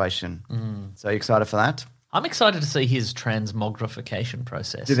situation. So are you excited for that? I'm excited to see his transmogrification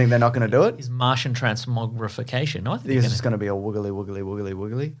process. Do you think they're not going to do it? His Martian transmogrification. No, I think It's just going to be a woogly, woogly, woogly,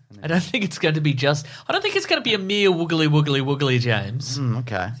 woogly. I don't think it's going to be just... I don't think it's going to be a mere woogly, woogly, woogly, James.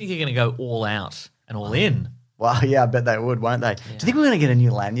 Okay. I think you're going to go all out and all in. Well, yeah, I bet they would, won't they? Do you think we're going to get a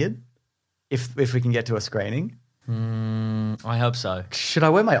new lanyard if we can get to a screening? I hope so. Should I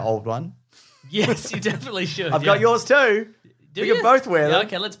wear my old one? Yes, you definitely should. I've got yours too. Do we you? can both wear them.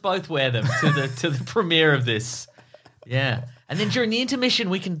 Okay, let's both wear them to the premiere of this. Yeah. And then during the intermission,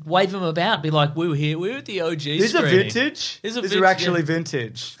 we can wave them about, be like, we're here, we're at the OG These are screening. vintage. These are These vintage, are actually yeah.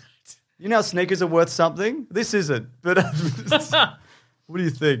 vintage. You know how sneakers are worth something? This isn't. But what do you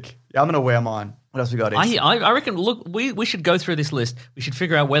think? Yeah, I'm going to wear mine. What else we got? I reckon, look, we should go through this list. We should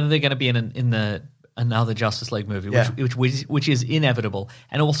figure out whether they're going to be in another Justice League movie, Yeah. which is inevitable,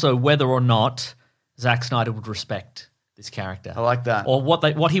 and also whether or not Zack Snyder would respect this character. I like that. Or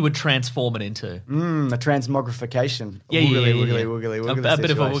what he would transform it into. A transmogrification. Yeah, Woogly a bit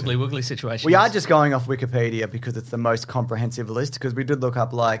of a situation. woogly situation. We are just going off Wikipedia because it's the most comprehensive list, because we did look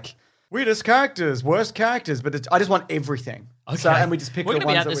up like weirdest characters, worst characters, but I just want everything. Okay. So, and we just pick We're the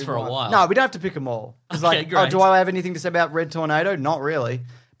gonna be ones at that this we for a want. while. No, we don't have to pick them all. It's Okay, like, great. do I have anything to say about Red Tornado? Not really.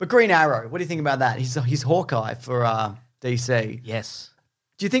 But Green Arrow, what do you think about that? He's Hawkeye for DC. Yes.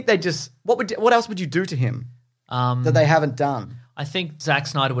 Do you think they just what else would you do to him that they haven't done? I think Zack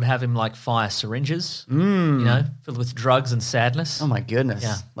Snyder would have him like fire syringes, filled with drugs and sadness. Oh my goodness.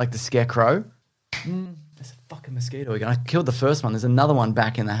 Yeah. Like the Scarecrow. There's a fucking mosquito again. I killed the first one. There's another one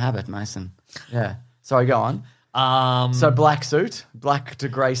back in the habit, Mason. Yeah. Sorry, go on. So black suit, black to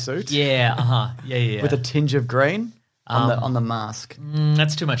grey suit. Yeah, yeah. With a tinge of green on the mask.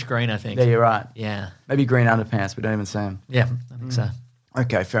 That's too much green, I think. Yeah, you're right. Yeah. Maybe green underpants, but don't even see him. Yeah, I think so.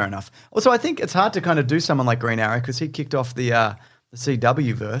 Okay, fair enough. Also, I think it's hard to kind of do someone like Green Arrow because he kicked off the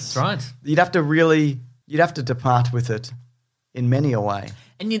CW verse. That's right. You'd have to depart with it in many a way.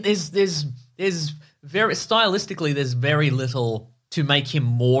 And there's very stylistically, there's very little to make him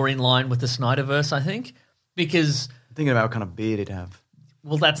more in line with the Snyderverse, I think, because Thinking about what kind of beard he'd have.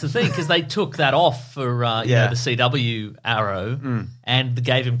 well, that's the thing, because they took that off for the CW Arrow and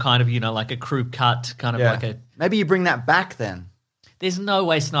gave him kind of like a crew cut, kind of like a. Maybe you bring that back then, There's no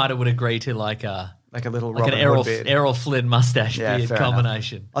way Snyder would agree to like a little like Robin an Hood beard. Errol Flynn mustache Yeah, beard fair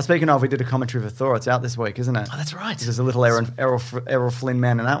combination. Oh, speaking of, we did a commentary for Thor. It's out this week, isn't it? Oh, that's right. There's a little Errol Flynn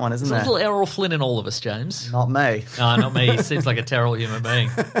man in that one, isn't There's a there? little Errol Flynn in all of us, James. Not me. No, not me. He seems like a terrible human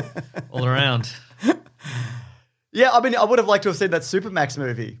being all around. Yeah, I mean, I would have liked to have seen that Supermax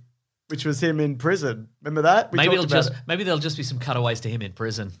movie. which was him in prison. Remember that? We Maybe talked about it. maybe there'll just be some cutaways to him in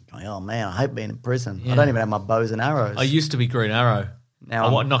prison. Oh man, I hate being in prison. Yeah. I don't even have my bows and arrows. I used to be Green Arrow. Now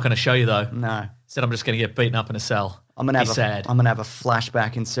I'm I'm- not going to show you though. No. Instead, I'm just going to get beaten up in a cell. I'm gonna Be have sad. I'm gonna have a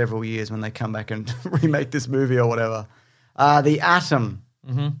flashback in several years when they come back and remake this movie or whatever. The Atom,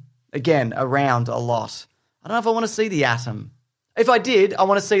 again, around a lot. I don't know if I want to see the Atom. If I did, I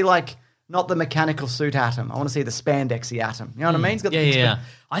want to see like not the mechanical suit Atom. I want to see the spandexy Atom. You know what I mean? He's got Yeah.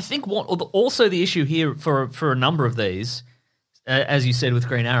 I think also the issue here for a number of these, as you said with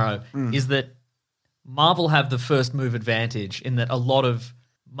Green Arrow, is that Marvel have the first move advantage in that a lot of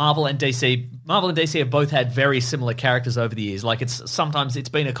Marvel and DC have both had very similar characters over the years. Like sometimes it's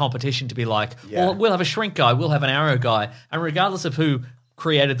been a competition to be like, well, we'll have a shrink guy, we'll have an arrow guy, and regardless of who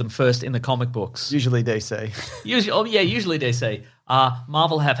created them first in the comic books, usually DC. usually DC.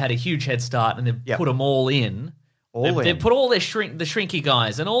 Marvel have had a huge head start and they've put them all in. They've put all their the shrinky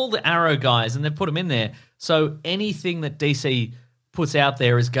guys and all the arrow guys and they've put them in there. So anything that DC puts out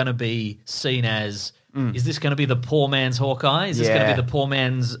there is going to be seen as, is this going to be the poor man's Hawkeye? Is this going to be the poor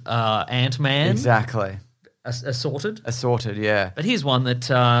man's Ant-Man? Exactly. Assorted? Assorted, yeah. But here's one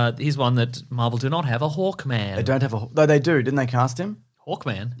that Marvel do not have, a Hawkman. They don't have a... Though they do. Didn't they cast him?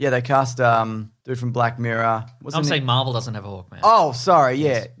 Hawkman? Yeah, they cast dude from Black Mirror. I'm saying Marvel doesn't have a Hawkman. Oh, sorry.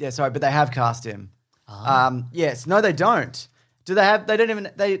 Yeah. Yeah, sorry. But they have cast him. Yes. No, they don't. Do they have... They don't even...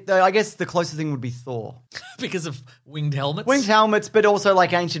 They I guess the closest thing would be Thor. Because of winged helmets? Winged helmets, but also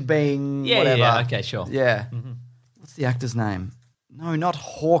like ancient being, whatever. Yeah, okay, sure. Yeah. What's the actor's name? No, not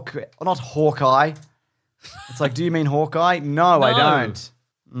Hawkeye. It's like, do you mean Hawkeye? No, I don't.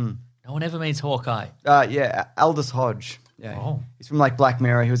 No one ever means Hawkeye. Yeah, Aldous Hodge. Yeah. Oh. He's from like Black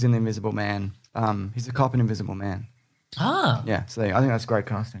Mirror. He was in The Invisible Man. He's a cop in Invisible Man. Ah. Yeah, so I think that's great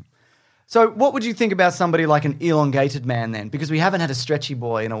casting. So what would you think about somebody like an elongated man then? Because we haven't had a stretchy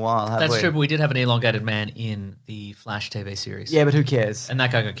boy in a while, have we? That's true, but we did have an elongated man in the Flash TV series. Yeah, but who cares? And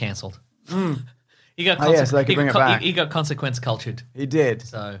that guy got cancelled. He got so they could bring it back. He got consequence cultured. He did.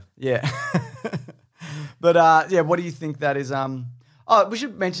 So yeah. But what do you think that is? Oh, we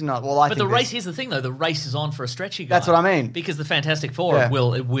should mention that. Well, but the race. Here's the thing, though: the race is on for a stretchy guy. That's what I mean. Because the Fantastic Four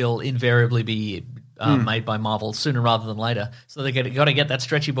will invariably be made by Marvel sooner rather than later. So they got to get that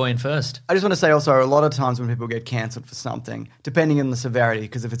stretchy boy in first. I just want to say also, a lot of times when people get cancelled for something, depending on the severity,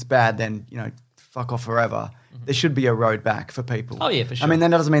 because if it's bad, then fuck off forever. There should be a road back for people. Oh yeah, for sure. I mean,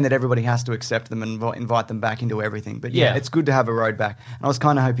 that doesn't mean that everybody has to accept them and invite them back into everything. But yeah, it's good to have a road back. And I was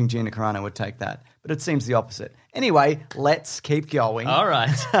kind of hoping Gina Carano would take that, but it seems the opposite. Anyway, let's keep going. All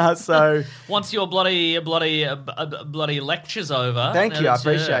right. So once your bloody lecture's over. Thank you, I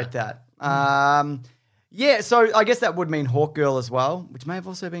appreciate that. Yeah, so I guess that would mean Hawkgirl as well, which may have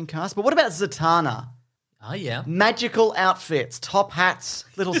also been cast. But what about Zatanna? Oh yeah, magical outfits, top hats,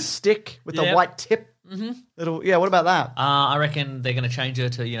 little stick with the white tip. Mm-hmm. What about that? I reckon they're going to change her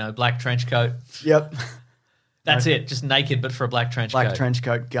to black trench coat. Yep. That's it, just naked, but for a black trench coat. Black trench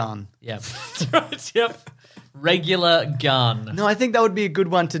coat, gun. Yep, that's right. Yep, regular gun. No, I think that would be a good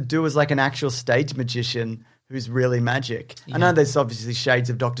one to do as like an actual stage magician who's really magic. Yeah. I know there's obviously shades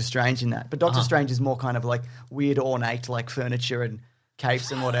of Doctor Strange in that, but Doctor Strange is more kind of like weird, ornate, like furniture and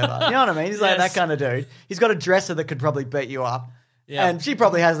capes and whatever. You know what I mean? He's like that kind of dude. He's got a dresser that could probably beat you up. Yeah. And she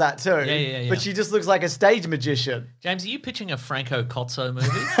probably has that too. Yeah. But she just looks like a stage magician. James, are you pitching a Franco Cozzo movie?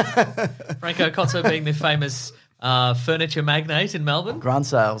 Franco Cozzo being the famous furniture magnate in Melbourne? Grunt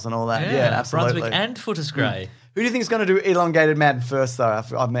sales and all that. Yeah, absolutely. Brunswick and Footer's Grey. Who do you think is going to do Elongated Man first, though?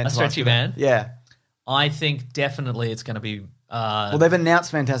 I've meant a stretchy man? Yeah. I think definitely it's going to be... well, they've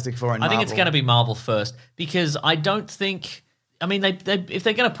announced Fantastic Four in Marvel. I think it's going to be Marvel first because I don't think... I mean, if they're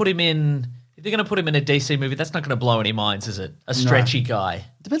going to put him in... If they're going to put him in a DC movie, that's not going to blow any minds, is it? A stretchy guy.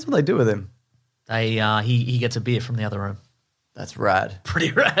 Depends what they do with him. He gets a beer from the other room. That's rad.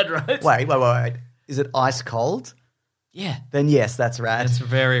 Pretty rad, right? Wait. Is it ice cold? Yeah. Then yes, that's rad. That's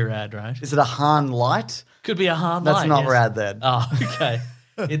very rad, right? Is it a Han Light? Could be a Han Light. That's not rad then. Oh, okay.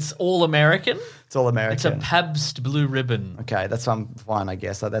 It's all American? It's all American. It's a Pabst Blue Ribbon. Okay, that's fine, I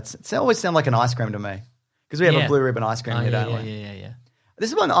guess. So it always sounds like an ice cream to me. Because we have a Blue Ribbon ice cream here, don't we? Yeah. This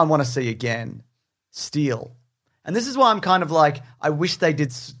is one I want to see again. Steel. And this is why I'm kind of like, I wish they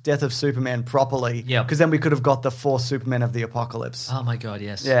did Death of Superman properly. Yeah. Because then we could have got the 4 Supermen of the Apocalypse. Oh, my God,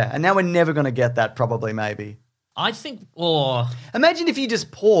 yes. Yeah, and now we're never going to get that probably, maybe. I think, Imagine if you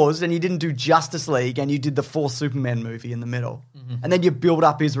just paused and you didn't do Justice League and you did the 4 Supermen movie in the middle. Mm-hmm. And then you build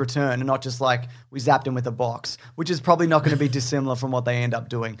up his return and not just like, we zapped him with a box, which is probably not going to be dissimilar from what they end up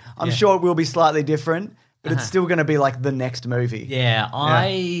doing. I'm sure it will be slightly different, but it's still going to be like the next movie. Yeah,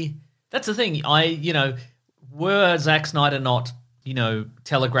 that's the thing. Were Zack Snyder not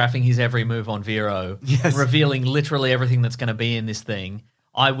telegraphing his every move on Vero, Yes. revealing literally everything that's going to be in this thing,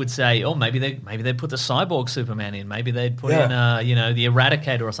 I would say, maybe they'd put the cyborg Superman in, maybe they'd put in the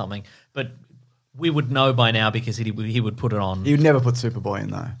Eradicator or something. But we would know by now because he would put it on. You'd never put Superboy in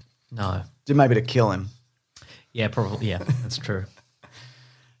though. No, Maybe to kill him. yeah, probably, yeah, that's true.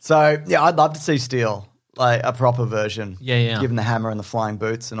 So yeah, I'd love to see Steel, like a proper version. Yeah. Given the hammer and the flying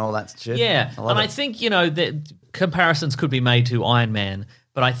boots and all that shit. Yeah, I love and it. I think that comparisons could be made to Iron Man,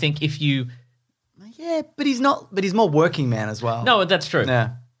 but I think if you Yeah, but he's not. But he's more working man as well. no, that's true.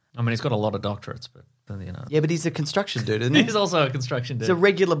 Yeah. I mean, he's got a lot of doctorates, but Yeah, but he's a construction dude, isn't he? he's also a construction dude. He's a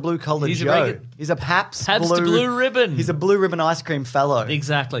regular blue collar He's a Joe. He's a Pabst Blue Ribbon. He's a blue ribbon ice cream fellow.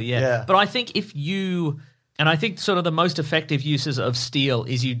 Exactly, yeah. Yeah. But I think and I think sort of the most effective uses of Steel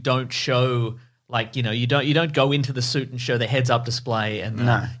is you don't show you don't go into the suit and show the heads up display and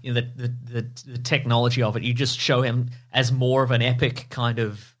the technology of it. You just show him as more of an epic kind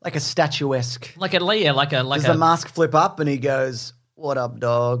of Like a statuesque. like a Does the mask flip up and he goes, "What up,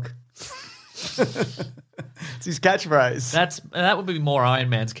 dog?" It's his catchphrase. that would be more Iron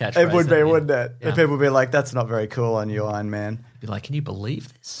Man's catchphrase. It would be, than- wouldn't it? Yeah. And people would be like, "That's not very cool on you, Iron Man." Be like, can you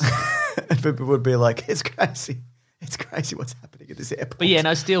believe this? And people would be like, "It's crazy. It's crazy what's happening at this airport." But yeah,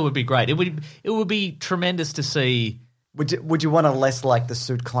 no, Steel would be great. It would be tremendous to see. Would you want to less like the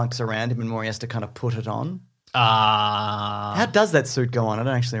suit clunks around him and more he has to kind of put it on? How does that suit go on? I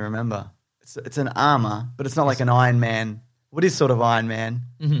don't actually remember. It's an armor, but it's not like an Iron Man. What is sort of Iron Man?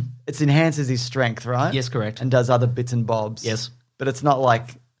 Mm-hmm. It enhances his strength, right? Yes, correct. And does other bits and bobs. Yes. But it's not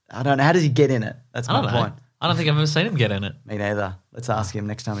like, I don't know, how does he get in it? That's I my don't know. point. I don't think I've ever seen him get in it. Me neither. Let's ask him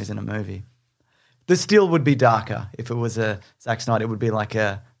next time he's in a movie. The Steel would be darker. If it was a Zack Snyder, it would be like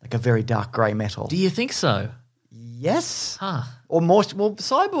a very dark grey metal. Do you think so? Yes. Huh. Or more, well,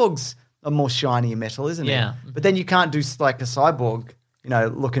 Cyborg's a more shiny metal, isn't he? Yeah. But then you can't do like a Cyborg,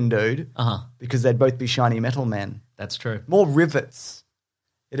 looking dude. Uh-huh. Because they'd both be shiny metal men. That's true. More rivets.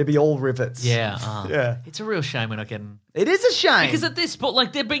 It'd be all rivets. Yeah. Yeah. It's a real shame we're not getting... It is a shame. Because at this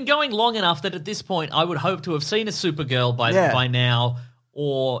point, they've been going long enough that at this point, I would hope to have seen a Supergirl by now,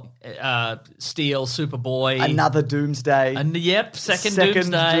 or Steel, Superboy. Another Doomsday. Second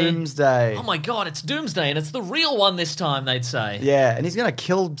Doomsday. Oh my God, it's Doomsday, and it's the real one this time, they'd say. Yeah, and he's going to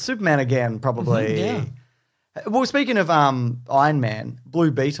kill Superman again, probably. Yeah. Well, speaking of Iron Man,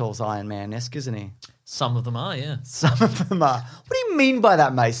 Blue Beetle's Iron Man-esque, isn't he? Some of them are, yeah. Some of them are. What do you mean by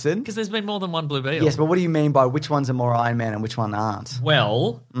that, Mason? Because there's been more than one Blue Beetle. Yes, but what do you mean by which ones are more Iron Man and which one aren't?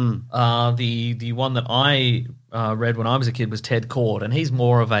 Well, the one that I read when I was a kid was Ted Kord, and he's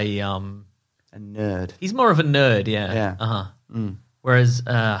more of a nerd. He's more of a nerd, yeah. Yeah. Uh-huh. Whereas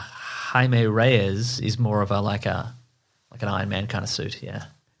Jaime Reyes is more of like an Iron Man kind of suit, yeah.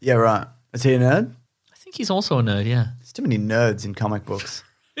 Yeah, right. Is he a nerd? I think he's also a nerd, yeah. There's too many nerds in comic books.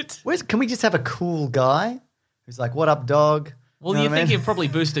 Can we just have a cool guy who's like, "What up, dog?" Well, You know you what I think mean? he'd probably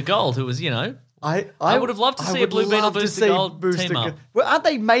Booster Gold, who was, I would have loved to see a would Blue Beetle love to Booster see Gold Booster team up. Gold. Well, aren't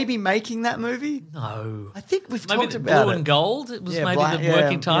they maybe making that movie? No. I think we've Maybe talked the about Blue it. and Gold? It was Yeah, maybe black- the yeah,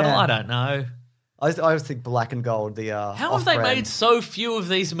 working title? yeah. I don't know. I always think Black and Gold. How have they made so few of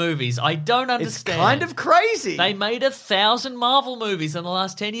these movies? I don't It's understand. kind of crazy. They made 1,000 Marvel movies in the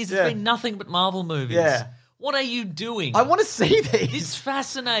last 10 years. It's Yeah. been nothing but Marvel movies. Yeah. What are you doing? I want to see these. It's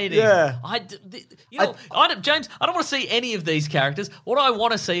fascinating. Yeah. James, I don't want to see any of these characters. What I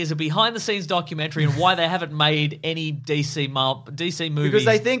want to see is a behind-the-scenes documentary on why they haven't made any DC movies. Because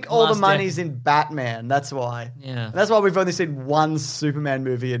they think all the last money's in Batman. That's why. Yeah. And that's why we've only seen one Superman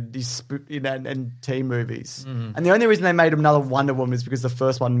movie and and team movies. Mm-hmm. And the only reason they made another Wonder Woman is because the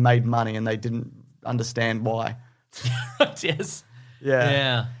first one made money and they didn't understand why. Yes. Yeah.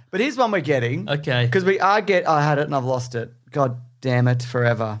 Yeah. But here's one we're getting. Okay. Because I had it and I've lost it. God damn it,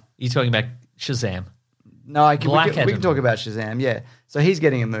 forever. You're talking about Shazam. No, we Black can Adam. talk about Shazam, yeah. So he's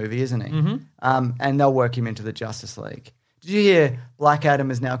getting a movie, isn't he? Mm-hmm. And they'll work him into the Justice League. Did you hear Black Adam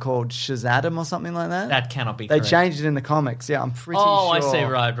is now called Shazadam or something like that? That cannot be They correct. changed it in the comics. Yeah, I'm pretty sure. Oh, I see.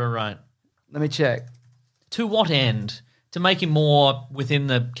 Right. Let me check. To what end? To make him more within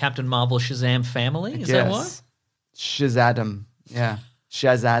the Captain Marvel Shazam family? Is that why? Shazadam. Yeah.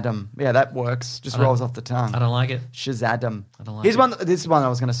 Shazadam. Yeah, that works. Just rolls off the tongue. I don't like it. Shazadam. I don't like Here's it. one. This is one I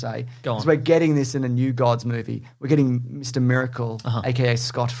was going to say. Go on. 'Cause we're getting this in a New Gods movie. We're getting Mr. Miracle, Uh-huh. aka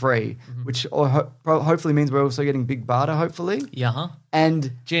Scott Free, Mm-hmm. which hopefully means we're also getting Big Barda. Hopefully, Yeah, huh?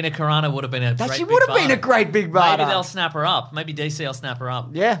 and Gina Carano would have been a that great she Big would have been Barda. a great Big Barda. Maybe they'll snap her up. Maybe DC will snap her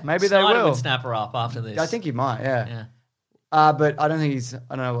up. Yeah, maybe they Snyder will. would snap her up after this. I think he might. Yeah. Yeah. But I don't think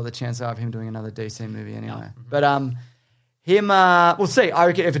I don't know what the chances are of him doing another DC movie anyway. Mm-hmm. But him. We'll see. I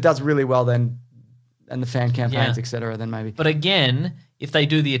reckon if it does really well, then and the fan campaigns, Yeah. etc., then maybe. But again, if they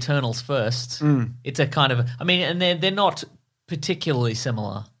do the Eternals first, it's a kind of. I mean, and they're not particularly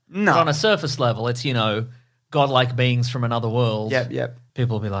similar. No. But on a surface level, it's godlike beings from another world. Yep.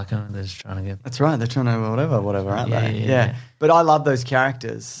 People will be like, oh, they're just trying to get. That's right. They're trying to whatever, aren't Yeah, they? yeah. But I love those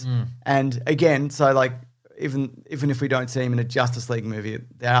characters. And again, so like even if we don't see them in a Justice League movie,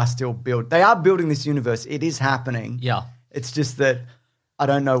 they are building this universe. It is happening. Yeah. It's just that I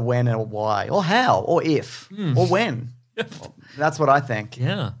don't know when or why or how or if or when. That's what I think.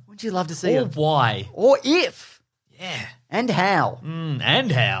 Yeah. Would you love to see Or it? why? Or if. Yeah. And how.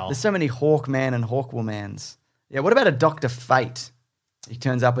 And how? There's so many Hawkman and Hawkwomans. Yeah, what about a Dr. Fate? He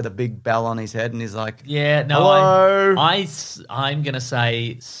turns up with a big bell on his head and he's like, Yeah, no, hello? I'm going to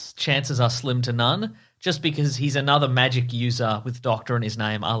say chances are slim to none, just because he's another magic user with Doctor in his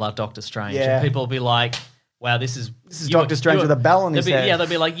name, a la Doctor Strange. Yeah. And people will be like, wow, this is Doctor Strange with a bell on his head. Yeah, they'll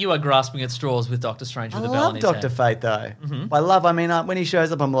be like, you are grasping at straws with Doctor Strange with I a bell on love his Dr. head. Fate, though. By love, I mean, when he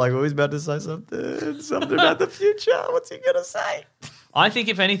shows up, I'm like, oh, he's about to say something about the future. What's he going to say? I think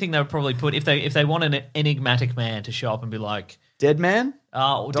if anything, they would probably put, if they want an enigmatic man to show up and be like, Dead Man?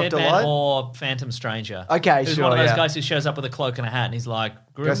 or Dead Dr. Man Light? or Phantom Stranger. Okay, Who's sure, one of those yeah. guys who shows up with a cloak and a hat and he's like,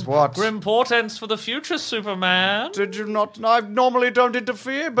 Guess what? Grim portents for the future, Superman. Did you not? I normally don't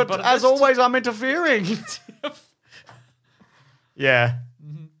interfere, but But as this always, I'm interfering. Yeah.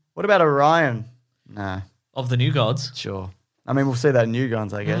 What about Orion? Nah, Of the New Gods. sure. I mean, we'll see that in New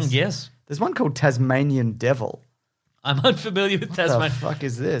Guns, I guess. Yes. There's one called Tasmanian Devil. I'm unfamiliar with What the Tasmania. fuck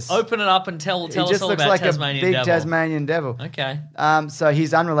is this? Open it up and tell He us just all looks about like Tasmanian a big Devil. Tasmanian Devil. Okay. So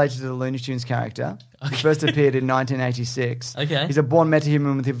he's unrelated to the Looney Tunes character. He first appeared in 1986. Okay. He's a born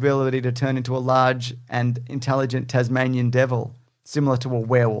metahuman with the ability to turn into a large and intelligent Tasmanian devil, similar to a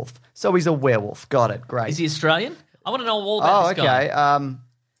werewolf. So he's a werewolf. Got it. Great. Is he Australian? I want to know all about Oh, this guy. okay.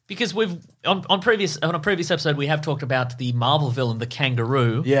 Because we've on a previous episode we have talked about the Marvel villain, the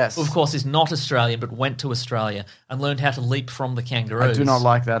Kangaroo. Yes. Who of course is not Australian but went to Australia and learned how to leap from the kangaroos. I do not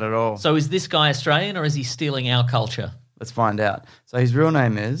like that at all. So is this guy Australian or is he stealing our culture? Let's find out. So his real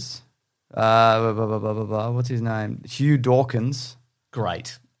name is, what's his name? Hugh Dawkins.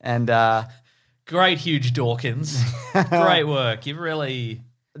 Great. And Great, huge Dawkins. Great work. You've really...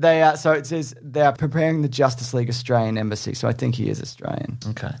 so it says they are preparing the Justice League Australian Embassy. So I think he is Australian.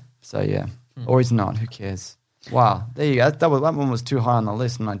 Okay. So yeah. Or he's not. Who cares? Wow. There you go. That one was too high on the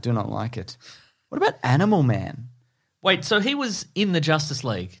list and I do not like it. What about Animal Man? Wait, so he was in the Justice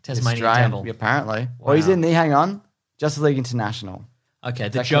League, Tasmanian Australian, Devil. apparently. Or he's in the, hang on, Justice League International. Okay,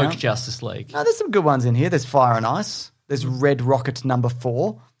 the that joke count? Justice League. No, there's some good ones in here. There's Fire and Ice. There's Red Rocket number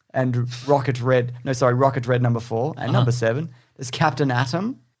 4 and Rocket Red number 4 and number 7. There's Captain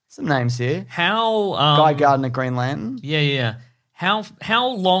Atom. Some names here. How... Guy Gardner, Green Lantern. Yeah. How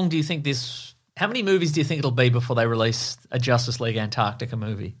long do you think this... How many movies do you think it'll be before they release a Justice League Antarctica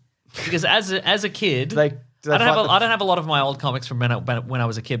movie? Because as a kid... Do they I don't fight have a lot of my old comics from when I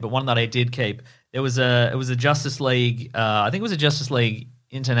was a kid, but one that I did keep. It was a Justice League. I think it was a Justice League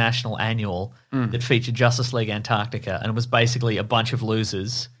International annual that featured Justice League Antarctica, and it was basically a bunch of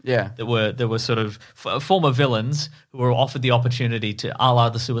losers. Yeah. that were sort of former villains who were offered the opportunity to, a la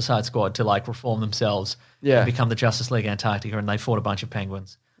the Suicide Squad, to like reform themselves. Yeah. and become the Justice League Antarctica, and they fought a bunch of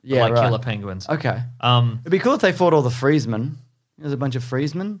penguins. Yeah, like right. killer penguins. Okay. It'd be cool if they fought all the Freesmen. There's a bunch of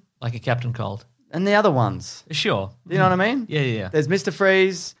Freesmen. Like a Captain Cold. And the other ones. Sure. Do you know what I mean? Yeah. There's Mr.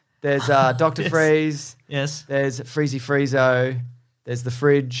 Freeze. There's Dr. Yes. Freeze. Yes. There's Freezy Friezo. There's the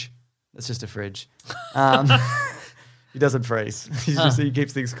fridge. That's just a fridge. He doesn't freeze. He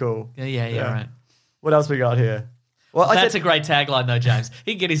keeps things cool. Yeah, right. What else we got here? Well, That's a great tagline, though, James.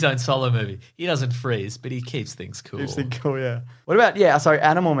 He can get his own solo movie. He doesn't freeze, but he keeps things cool. keeps things cool. Yeah. What about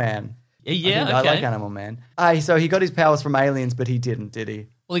Animal Man? Yeah, I okay. like Animal Man. So he got his powers from aliens, but he didn't, did he?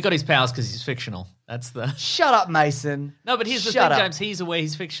 Well, he got his powers because he's fictional. That's the... Shut up, Mason. No, but here's the Shut thing, up. James. He's aware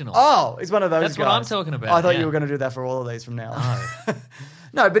he's fictional. Oh, he's one of those That's guys. what I'm talking about, Oh, I thought yeah. you were going to do that for all of these from now on.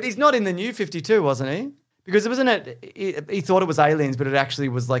 No, but he's not in the new 52, wasn't he? Because wasn't it, he thought it was aliens, but it actually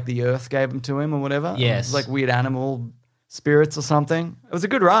was like the Earth gave them to him or whatever. Yes. It was like weird animal spirits or something. It was a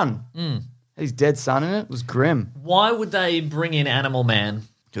good run. His dead son in it. It was grim. Why would they bring in Animal Man?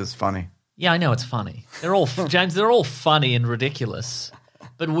 Because it's funny. Yeah, I know it's funny. They're all James. They're all funny and ridiculous.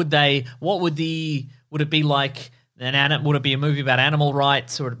 But would they? What would the? Would it be like would it be a movie about animal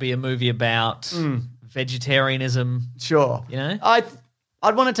rights, or would it be a movie about vegetarianism? Sure. You know?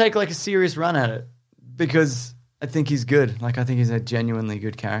 I'd want to take like a serious run at it because I think he's good. Like I think he's a genuinely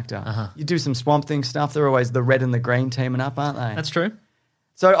good character. You do some Swamp Thing stuff. They're always the red and the green teaming up, aren't they? That's true.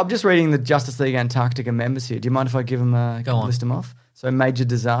 So I'm just reading the Justice League Antarctica members here. Do you mind if I give them Go on. list them off? So Major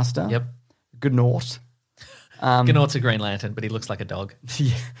Disaster. Yep. Gnaut. Gnaut's a Green Lantern, but he looks like a dog.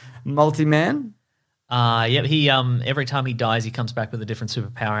 Yeah. Multi-Man. Yeah, he every time he dies, he comes back with a different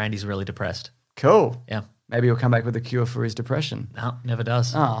superpower, and he's really depressed. Cool. Yeah. Maybe he'll come back with a cure for his depression. No, never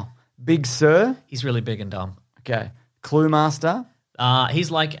does. Oh. Big Sir. He's really big and dumb. Okay. Clue Master.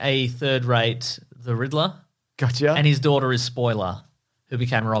 He's like a third-rate The Riddler, Gotcha. and his daughter is Spoiler, who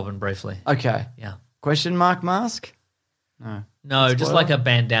became Robin briefly. Okay. Yeah. Question mark mask? No, just Spoiler? like a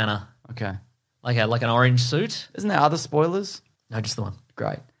bandana, Okay. like an orange suit. Isn't there other spoilers? No, just the one.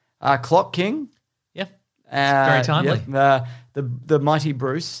 Great. Clock King. Yeah. Very timely. Yep. The Mighty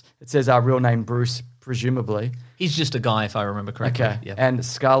Bruce. It says our real name Bruce, presumably. He's just a guy, if I remember correctly. Okay. Yep. And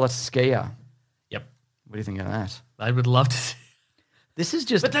Scarlet Skier. Yep. What do you think of that? I would love to see. This is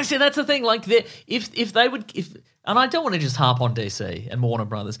just... But that's the thing. Like, if they would, and I don't want to just harp on DC and Warner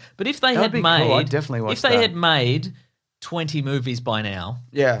Brothers, but if they That'd had be cool. made, I'd definitely watch if they that. had made 20 movies by now,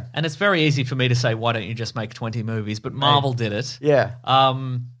 Yeah. and it's very easy for me to say, why don't you just make 20 movies? But Marvel did it. Yeah.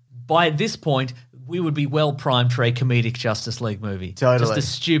 By this point, we would be well primed for a comedic Justice League movie. Totally. Just a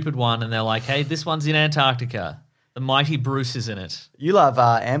stupid one, and they're like, hey, this one's in Antarctica. The Mighty Bruce is in it. You love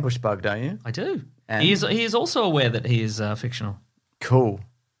Ambush Bug, don't you? I do. And- He is also aware that he is fictional. Cool.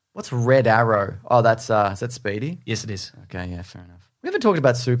 What's Red Arrow? Oh, that's is that Speedy? Yes, it is. Okay, yeah, fair enough. We haven't talked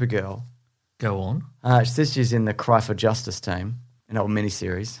about Supergirl. Go on. She says she's in the Cry for Justice team, an old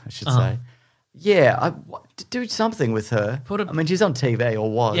miniseries, I should Uh-huh. say. Yeah, do something with her. I mean, she's on TV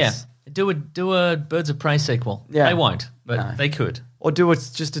or was. Yeah. Do a Birds of Prey sequel. Yeah. They won't, but No. they could. Or do a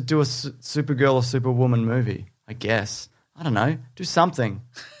Supergirl or Superwoman movie, I guess. I don't know. Do something.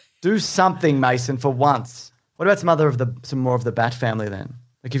 Do something, Mason, for once. What about some more of the Bat family then?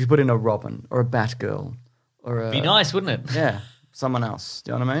 Like if you put in a Robin or a Batgirl or a... Be nice, wouldn't it? Yeah, someone else.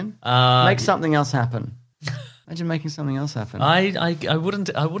 Do you know what I mean? Make something else happen. Imagine making something else happen. I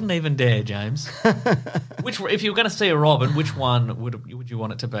wouldn't even dare, James. If you were going to see a Robin, which one would you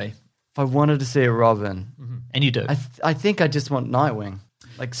want it to be? If I wanted to see a Robin, And you do. I think I just want Nightwing.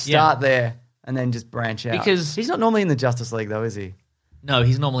 Like start there and then just branch out. Because- he's not normally in the Justice League though, is he? No,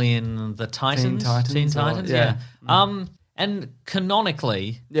 he's normally in the Titans. Teen Titans, yeah. And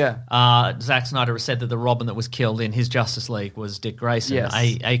canonically, Yeah. Zack Snyder has said that the Robin that was killed in his Justice League was Dick Grayson, Yes.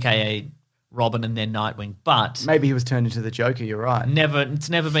 aka Robin and then Nightwing. But Maybe he was turned into the Joker, you're right. it's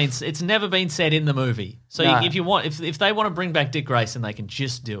never been said in the movie. So No. if they want to bring back Dick Grayson, they can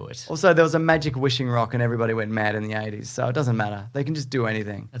just do it. Also, there was a magic wishing rock and everybody went mad in the 80s, so it doesn't matter. They can just do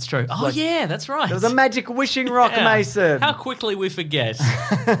anything. That's true. Oh like- yeah, that's right. There was a magic wishing rock, Yeah. Mason. How quickly we forget.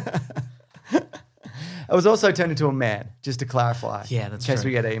 It was also turned into a man, just to clarify. Yeah, that's in case true.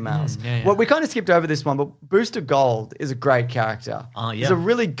 we get emails. yeah. Well, we kind of skipped over this one, but Booster Gold is a great character. Oh, yeah. There's a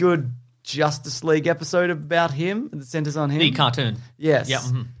really good Justice League episode about him that centers on him. The cartoon. Yes. Yep.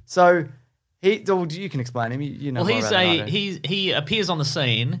 Mhm. So you can explain him. You know. Well, more he's about him than I do. he appears on the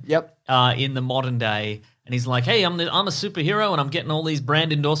scene. Yep. In the modern day, and he's like, "Hey, I'm a superhero, and I'm getting all these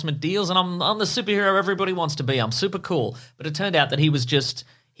brand endorsement deals, and I'm the superhero everybody wants to be. I'm super cool." But it turned out that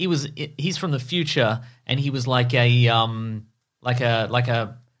he's from the future, and he was like a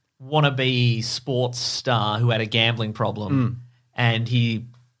wannabe sports star who had a gambling problem, and he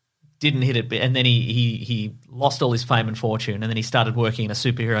didn't hit it, and then he lost all his fame and fortune, and then he started working in a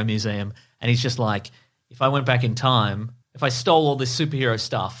superhero museum, and he's just like, if I went back in time, if I stole all this superhero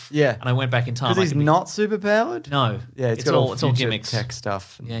stuff, Yeah. and I went back in time, Because I he's could be- not superpowered? no, Yeah, it's got all future gimmicks. tech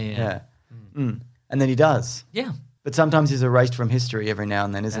stuff. Yeah. And then he does. Yeah. But sometimes he's erased from history every now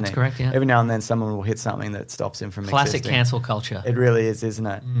and then, isn't That's he? correct, yeah. Every now and then someone will hit something that stops him from Classic existing. cancel culture. It really is, isn't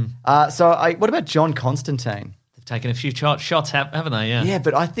it? What about John Constantine? They've taken a few shots, haven't they? Yeah. Yeah,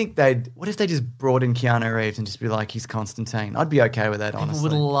 but I think what if they just brought in Keanu Reeves and just be like, he's Constantine? I'd be okay with that, People honestly.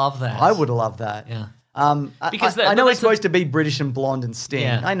 would love that. I would love that. Yeah. Because Because I know but he's supposed to be British and blonde and Sting.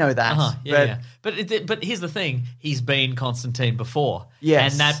 Yeah. I know that. Yeah, But here's the thing: he's been Constantine before.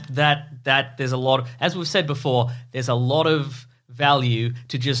 Yes. and that there's a lot of, as we've said before, there's a lot of value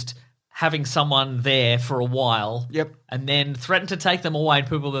to just having someone there for a while. Yep. And then threaten to take them away, and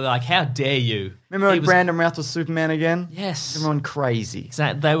people are like, "How dare you?" Remember when He was- Brandon Routh was Superman again? Yes. Everyone crazy.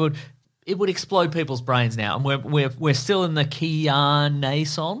 Exactly. It would explode people's brains now, and we're still in the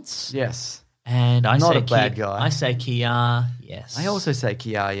Kia-naissance. Yes. And I Not say a bad guy. I say Kia. Yes. I also say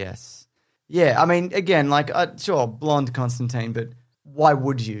Kia, yes. Yeah, I mean, again, sure, blonde Constantine, but why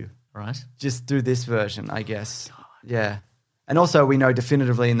would you? right. Just do this version, I guess. Yeah. And also, we know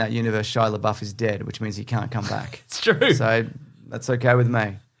definitively in that universe Shia LaBeouf is dead, which means he can't come back. It's true. So that's okay with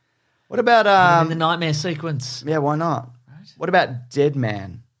me. What about in the nightmare sequence. yeah, why not? What about Dead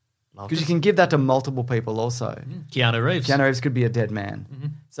Man? Because you can give that to multiple people also. Keanu Reeves. Keanu Reeves could be a dead man.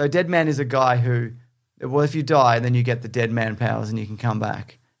 So dead man is a guy who, well, if you die, then you get the dead man powers and you can come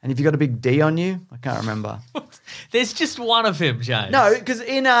back. And if you got a big D on you, I can't remember. There's just one of him, James. No, because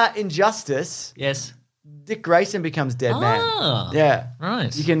in Injustice, Yes. Dick Grayson becomes dead man. Yeah.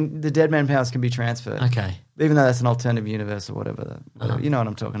 Right. The dead man powers can be transferred. Okay. Even though that's an alternative universe or whatever. You know what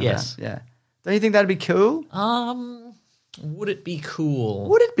I'm talking Yes. about. Yeah. Don't you think that'd be cool? Would it be cool?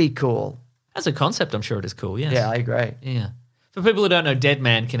 Would it be cool? As a concept, I'm sure it is cool, yes. Yeah, I agree. Yeah. For people who don't know, Dead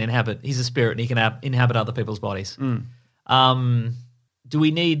Man can he's a spirit and he can inhabit other people's bodies. Do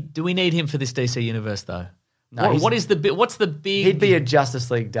we need him for this DC universe though? No, what's the big... He'd be a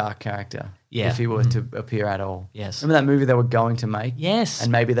Justice League Dark character if he were to appear at all. Yes. Remember that movie they were going to make? Yes. And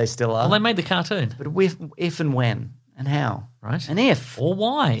maybe they still are? Well, they made the cartoon. But if and when and how? Right. And if. Or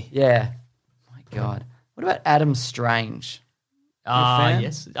why? Yeah. My God. What about Adam Strange? You a fan?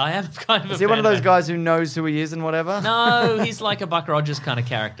 Yes. I am kind of a Is he one of those fan. guys who knows who he is and whatever? No, he's like a Buck Rogers kind of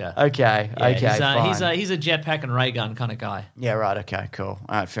character. Okay, Yeah, fine. he's a jetpack and ray gun kind of guy. Yeah, right, okay, cool.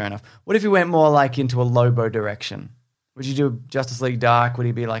 All right, fair enough. What if he went more like into a Lobo direction? Would you do Justice League Dark? Would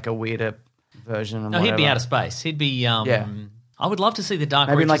he be like a weirder version? No, he'd be out of space. He'd be... Yeah. I would love to see the Dark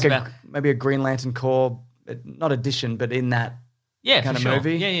Maybe Reaches like maybe a Green Lantern Corps, not edition, but in that yeah, kind for of sure.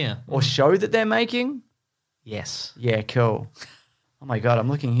 movie. Yeah. Or show that they're making? Yes. Yeah, cool. Oh my God, I'm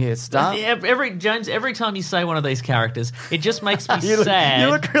looking here. Start. Every time you say one of these characters, it just makes me You sad.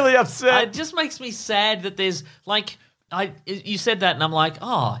 look really upset. It just makes me sad that there's like you said that and I'm like,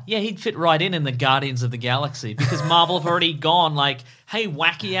 oh yeah, he'd fit right in the Guardians of the Galaxy because Marvel have already gone like, hey,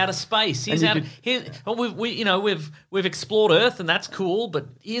 wacky out of space. He's out. We've explored Earth and that's cool, but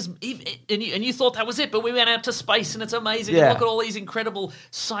you thought that was it, but we went out to space and it's amazing. Yeah. And look at all these incredible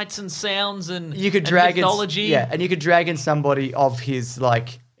sights and sounds and You could drag mythology. and you could drag in somebody of his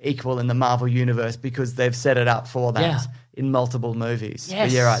like equal in the Marvel universe because they've set it up for that Yeah. in multiple movies. Yes.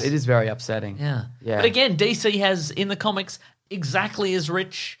 But you're right, it is very upsetting. Yeah. Yeah. But again, DC has in the comics exactly as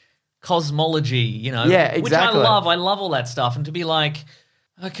rich cosmology, Yeah, exactly. which I love. I love all that stuff. And to be like,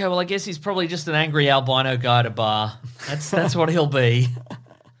 okay, well, I guess he's probably just an angry albino guy at a bar. That's what he'll be.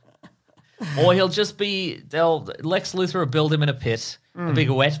 Or he'll just be. Lex Luthor will build him in a pit, a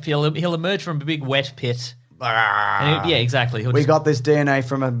big wet pit. He'll emerge from a big wet pit. And yeah, exactly. We got this DNA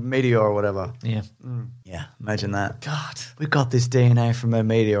from a meteor or whatever. Yeah. Yeah, imagine that. God. We got this DNA from a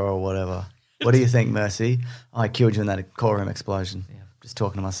meteor or whatever. What do you think, Mercy? I killed you in that core room explosion. Yeah. Just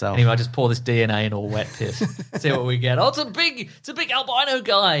talking to myself. Anyway, I just pour this DNA in a wet pit. See what we get. Oh, it's a big albino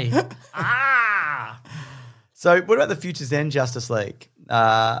guy. So, what about the Future's End Justice League?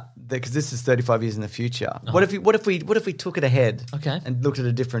 Because this is 35 years in the future. What if we took it ahead? Okay. And looked at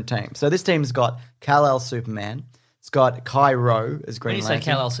a different team. So this team's got Kal-El Superman. It's got Kal-El as Green When you Lantern.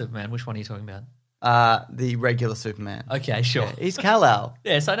 say Kal-El Superman, which one are you talking about? The regular Superman. Okay, sure. Yeah, he's Kal-El.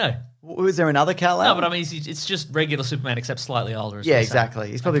 Yes, I know. Was there another Kal-El? No, but I mean, it's just regular Superman except slightly older. is Yeah, what you're saying.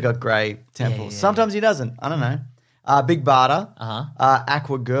 exactly. He's probably got grey temples. yeah, Sometimes he doesn't. I don't know. Big Barda. Uh-huh.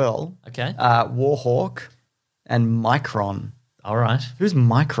 Aqua Girl. Okay. Warhawk. And Micron. All right. Who's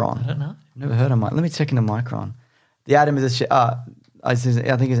Micron? I don't know. I've never heard of Micron. Let me check into Micron. The Atom is I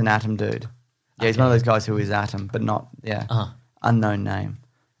think he's an Atom dude. Yeah, he's one of those guys who is Atom, but not, unknown name.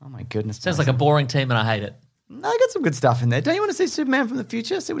 Oh my goodness. Sounds like a boring team and I hate it. No, I got some good stuff in there. Don't you want to see Superman from the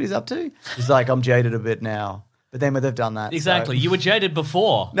future? See what he's up to? He's like, I'm jaded a bit now. But then they've done that. Exactly. so- You were jaded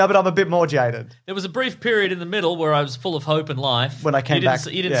before. No, but I'm a bit more jaded. There was a brief period in the middle where I was full of hope and life. When I came back-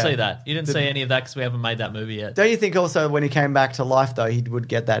 You didn't yeah. see that. You didn't see any of that because we haven't made that movie yet. Don't you think also when he came back to life, though, he would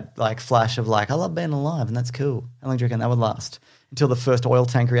get that like flash of like, I love being alive, and that's cool. How long do you reckon that would last? Until the first oil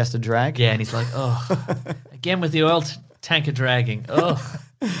tanker he has to drag? Yeah, and he's like, oh, again with the oil tanker dragging. Oh,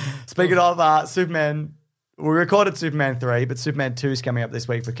 Speaking of Superman, we recorded Superman 3, but Superman 2 is coming up this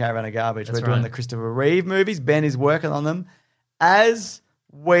week for Caravan of Garbage. That's We're doing right. the Christopher Reeve movies. Ben is working on them as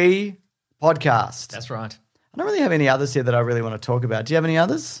we podcast. that's right. I don't really have any others here that I really want to talk about. Do you have any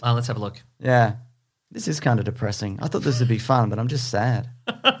others? Let's have a look. Yeah. This is kind of depressing. I thought this would be fun, but I'm just sad.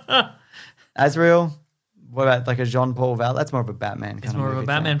 Azrael? What about like a Jean-Paul Val? That's more of a Batman kind It's of more of a movie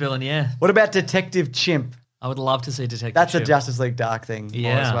Batman thing. villain, yeah. What about Detective Chimp? I would love to see Detective That's a Chimp. Justice League Dark thing more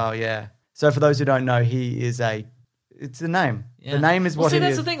Yeah. as well, yeah. So for those who don't know, he is it's the name. Yeah. The name is well, what see, it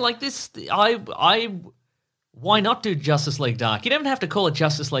that's is. the thing. Like this, why not do Justice League Dark? You don't have to call it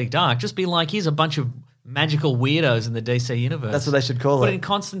Justice League Dark. Just be like, here's a bunch of magical weirdos in the DC universe. That's what they should call Put it. in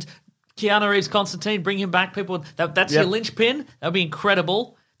Keanu Reeves, Constantine, bring him back. That's your Yep. linchpin. That would be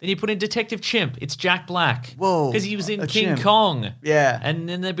incredible. Then you put in Detective Chimp. It's Jack Black. Whoa, Because he was in a King chimp. Kong. Yeah. And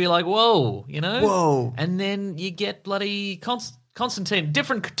then they'd be like, whoa, you know? Whoa. And then you get bloody Constantine,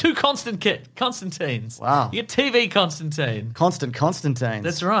 two Constantines. Wow. You get TV Constantine. Constant Constantine.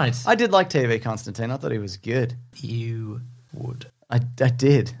 That's right. I did like TV Constantine. I thought he was good. You would. I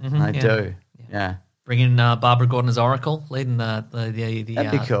did. I do. Yeah. Bring in Barbara Gordon as Oracle, leading the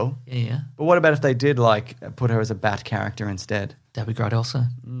That'd be cool. Yeah. But what about if they did put her as a bat character instead? That'd be great also.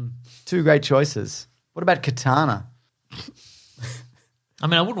 Two great choices. What about Katana? I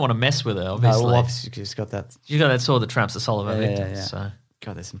mean, I wouldn't want to mess with her, obviously. No, well, obviously she's got that. You got that sword that tramps the soul of her victims. Yeah. So.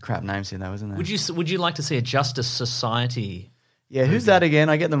 God, there's some crap names in there, isn't there? Would you like to see a Justice Society? Yeah, who's that again?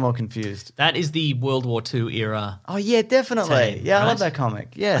 I get them all confused. That is the World War II era. Oh, yeah, definitely. Team, yeah, right? I love that comic.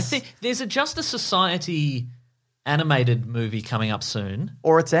 Yes. I think there's a Justice Society animated movie coming up soon.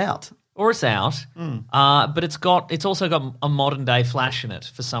 Or it's out. But it's also got a modern day Flash in it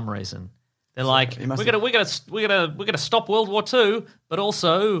for some reason. They're like, we're gonna stop World War II, but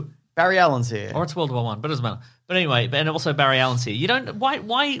also Barry Allen's here. Or it's World War One, but it doesn't matter. But anyway, and also Barry Allen's here. You don't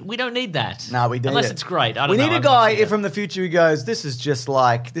why we don't need that. No, we do. Unless it's great. I don't we know. need a guy from the future who goes, This is just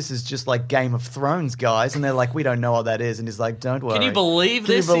like Game of Thrones, guys, and they're like, we don't know what that is, and he's like, don't worry. Can you believe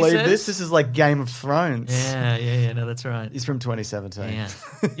this? Can you believe he says? this? This is like Game of Thrones. Yeah. No, that's right. He's from 2017. Yeah.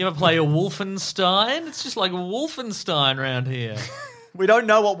 You ever play a Wolfenstein? It's just like Wolfenstein around here. We don't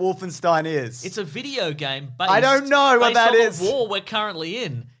know what Wolfenstein is. It's a video game based. I don't know what that is. The war we're currently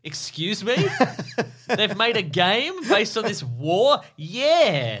in. Excuse me? They've made a game based on this war?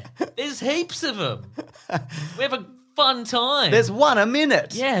 Yeah. There's heaps of them. We have a fun time. There's one a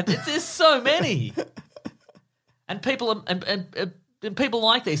minute. Yeah, there's so many. And people and people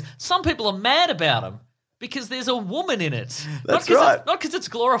like these. Some people are mad about them. Because there's a woman in it. That's right. Not because it's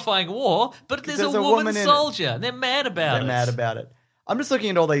glorifying war, but there's a woman soldier. And they're mad about it. They're mad about it. I'm just looking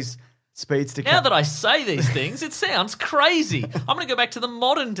at all these speedster. Now that I say these things, it sounds crazy. I'm going to go back to the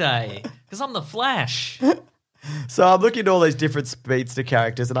modern day because I'm the Flash. So I'm looking at all these different speedster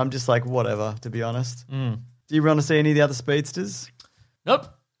characters, and I'm just like, whatever, to be honest. Do you want to see any of the other speedsters? Nope.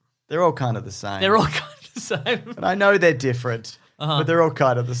 They're all kind of the same. They're all kind of the same. And I know they're different, but they're all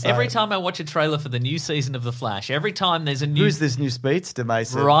kind of the same. Every time I watch a trailer for the new season of The Flash, every time there's a new... Who's this new speedster,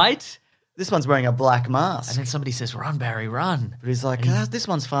 Mason? Right? This one's wearing a black mask. And then somebody says, run, Barry, run. But he's like, this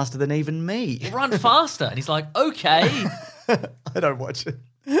one's faster than even me. Run faster. And he's like, okay. I don't watch it.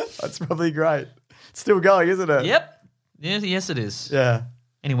 That's probably great. It's still going, isn't it? Yep. Yes, it is. Yeah.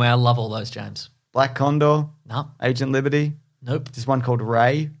 Anyway, I love all those, James. Black Condor. No. Agent Liberty. Nope. There's one called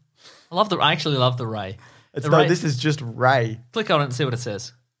Ray. I actually love the Ray. This is just Ray. Click on it and see what it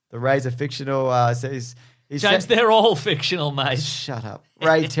says. The Ray's a fictional. James, they're all fictional, mate. Shut up.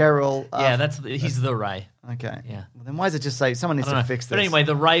 Ray Terrell. He's the Ray. Okay. Yeah. Well, then why does it just say someone needs to fix this? But anyway,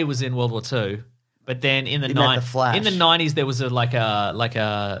 the Ray was in World War II. But then in the Flash. in the 90s there was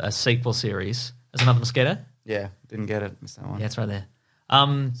a sequel series. There's another mosquito. Yeah, didn't get it. Missed that one. Yeah, it's right there.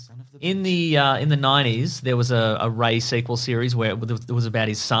 In the 90s there was a Ray sequel series where it was about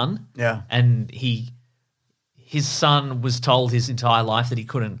his son. Yeah. And his son was told his entire life that he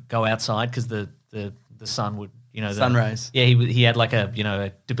couldn't go outside because the sun would, sun rays. Yeah, he had like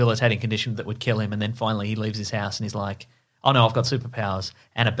a debilitating condition that would kill him, and then finally he leaves his house and he's like, "Oh no, I've got superpowers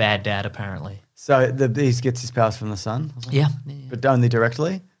and a bad dad apparently." So he gets his powers from the sun. Yeah. But only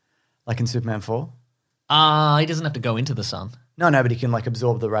directly, like in Superman 4. He doesn't have to go into the sun. No, but he can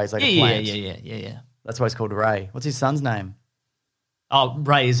absorb the rays like a plant. Yeah. That's why it's called Ray. What's his son's name? Oh,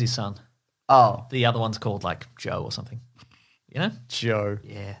 Ray is his son. Oh, the other one's called Joe or something. Joe.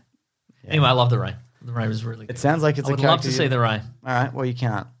 Yeah. Anyway, I love the Ray. The Ray was really good. It sounds like it's I would love to see the Ray. All right, well you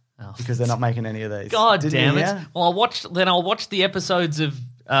can't because they're not making any of these. God damn it! Well, I'll watch the episodes of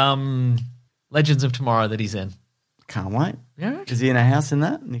Legends of Tomorrow that he's in. Can't wait. Yeah. Is he in a house in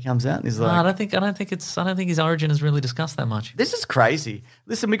that? And he comes out and he's like, I don't think his origin is really discussed that much. This is crazy.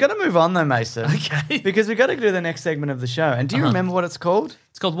 Listen, we got to move on though, Mason. Okay. Because we got to do the next segment of the show. And do you remember what it's called?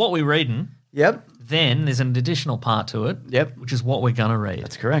 It's called What We Reading. Yep. Then there's an additional part to it. Yep. Which is what we're gonna read.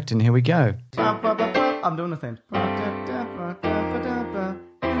 That's correct. And here we go. I'm doing the thing.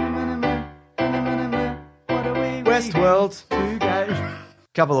 Westworld.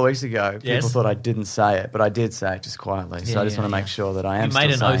 A couple of weeks ago, people thought I didn't say it, but I did say it just quietly. So I just want to make sure that I am. You made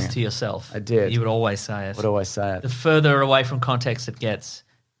an still saying oath to yourself. I did. You would always say it. Would always say it. The further away from context it gets,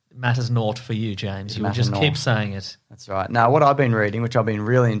 it matters naught for you, James. You will just keep saying it. That's right. Now, what I've been reading, which I've been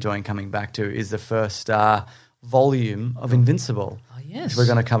really enjoying coming back to, is the first volume of Invincible. Oh, yes. Which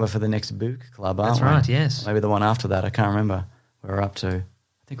we're going to cover for the next book club, aren't we? That's right, yes. Maybe the one after that. I can't remember where we're up to. I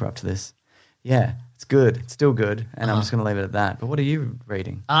think we're up to this. Yeah, it's good. It's still good, and I'm just going to leave it at that. But what are you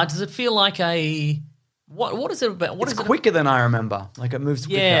reading? Does it feel like a... What is it about? It's quicker than I remember. Like, it moves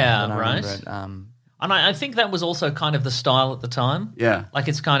quicker than I right. remember it. And I think that was also kind of the style at the time. Yeah. Like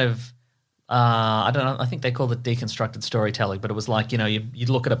it's kind of, I don't know, I think they called it deconstructed storytelling, but it was like, you'd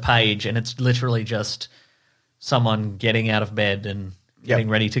look at a page and it's literally just someone getting out of bed and getting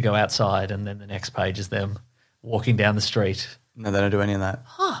ready to go outside, and then the next page is them walking down the street. No, they don't do any of that.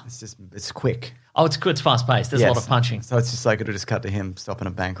 It's quick. Oh, it's good. It's fast paced. There's a lot of punching. So it's just like it'll just cut to him stopping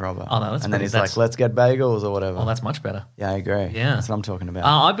a bank robber. Oh, no, that's and then pretty- he's that's- like, let's get bagels or whatever. Oh, that's much better. Yeah, I agree. Yeah. That's what I'm talking about.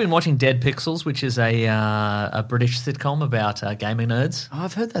 I've been watching Dead Pixels, which is a British sitcom about gaming nerds. Oh,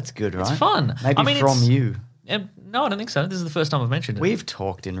 I've heard that's good, right? It's fun. Maybe I mean, from it's- you. No, I don't think so. This is the first time I've mentioned it. We've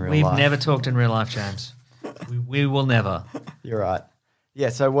talked in real We've life. never talked in real life, James. we will never. You're right. Yeah,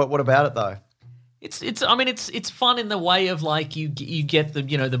 so what about it, though? It's fun in the way of like you get the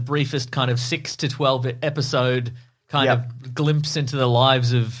the briefest kind of 6 to 12 episode kind of glimpse into the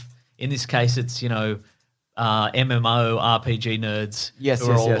lives of, in this case it's MMO RPG nerds. Yes,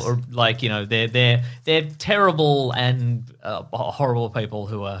 who are yes. all, or like they're terrible and horrible people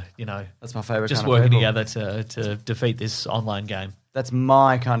who are That's my favorite. just kind of working people. together to defeat this online game. That's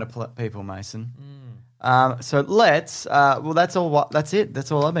my kind of people, Mason. So let's. That's all. That's it.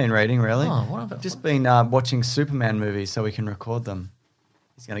 That's all I've been reading, really. Oh, what have I- Just been watching Superman movies so we can record them.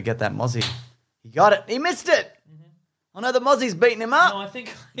 He's going to get that Mozzie. He got it. He missed it. Oh no, the Mozzie's beating him up. No, I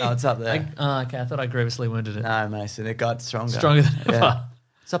think No, it's up there. okay, I thought I grievously wounded it. No, Mason, it got stronger. Stronger than ever.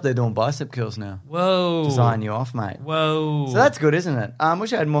 It's up there doing bicep curls now. Whoa. Just eyeing you off, mate. Whoa. So that's good, isn't it?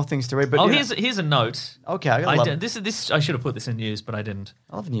 Wish I had more things to read. But here's a note. Okay, I got a lot. This I should have put this in news, but I didn't.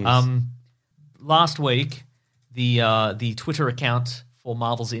 I love news. Last week, the Twitter account for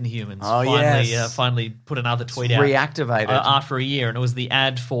Marvel's Inhumans finally put another tweet out. Reactivated. After a year, and it was the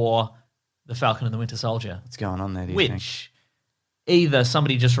ad for the Falcon and the Winter Soldier. What's going on there, do you think? Which either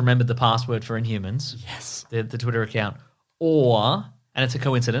somebody just remembered the password for Inhumans, Yes. the Twitter account, and it's a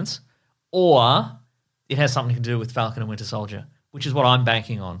coincidence, or it has something to do with Falcon and Winter Soldier, which is what I'm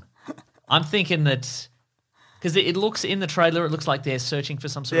banking on. I'm thinking that because it looks in the trailer, it looks like they're searching for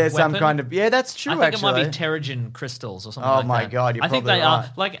some sort of weapon. Some kind of that's true. I think actually, it might be Terrigen crystals or something. Oh like my that. God, you're I think probably they right.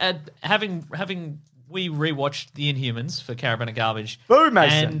 are like having. We rewatched The Inhumans for Caravan of Garbage. Boo,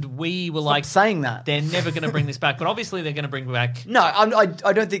 Mason. And we were Stop like saying that. they're never going to bring this back, but obviously they're going to bring back. No,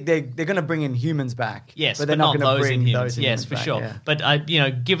 I don't think they're going to bring in humans back. Yes, but they're not going to those bring Inhumans. those Inhumans Yes, for back, sure. yeah.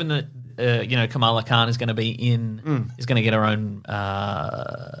 But given that Kamala Khan is going to be is going to get her own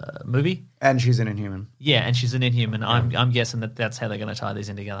movie. And she's an Inhuman. Yeah, and she's an Inhuman. I'm guessing that's how they're going to tie these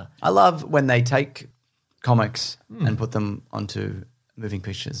in together. I love when they take comics and put them onto moving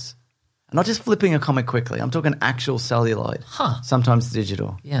pictures. Not just flipping a comic quickly. I'm talking actual celluloid. Huh. Sometimes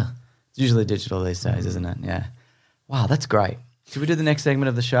digital. Yeah. It's usually digital these days, isn't it? Yeah. Wow, that's great. Should we do the next segment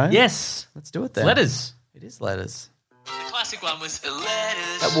of the show? Yes. Let's do it then. Letters. It is letters. The classic one was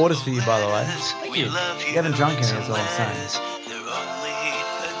letters. That water's for you, by the way. Thank you. You haven't drunk any, is all I'm saying. saying.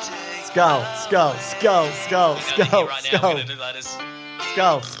 Skull, skull, skull, skull, skull, skull,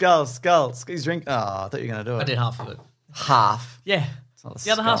 skull, skull, skull. He's drink. Oh, I thought you were going to do it. I did half of it. Half. Yeah. not a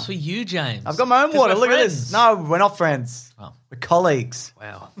The other skull. half's for you, James. I've got my own 'Cause water. we're Look at friends. this. No, we're not friends. Oh. We're colleagues.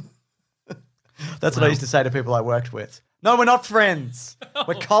 Wow. That's what I used to say to people I worked with. No, we're not friends.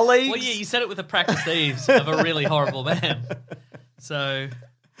 We're colleagues. Well, yeah, you said it with the practiced ease of a really horrible man. So,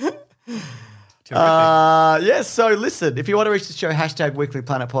 terrific. Yes, so listen, if you want to reach the show, hashtag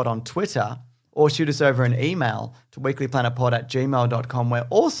weeklyplanetpod on Twitter or shoot us over an email to weeklyplanetpod@gmail.com, where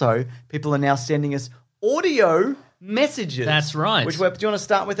also people are now sending us audio messages. That's right. Which do you want to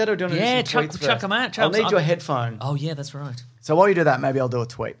start with that or do you want to Yeah, do some chuck tweets first? 'em out. I'll need your headphone. Oh, yeah, that's right. So while you do that, maybe I'll do a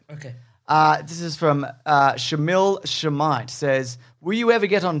tweet. Okay. This is from Shamil Shamite. Says, will you ever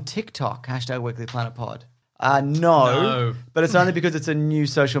get on TikTok? Hashtag weeklyplanetpod. No, but it's only because it's a new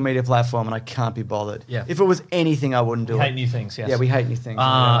social media platform and I can't be bothered. Yeah. If it was anything, I wouldn't do We it. hate new things, yes. Yeah, we hate new things. We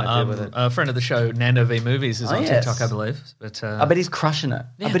don't know what to do with it. A friend of the show, Nando V Movies, is on yes. TikTok, I believe. But I bet he's crushing it.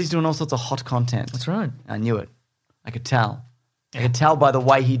 Yeah. I bet he's doing all sorts of hot content. That's right. I knew it. I could tell. I could tell by the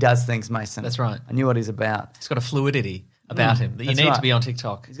way he does things, Mason. That's right. I knew what he's about. He's got a fluidity about him that you that's need right. to be on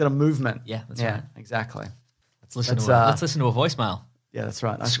TikTok. He's got a movement. Yeah, that's right. exactly. Let's listen That's, to a voicemail. Yeah, that's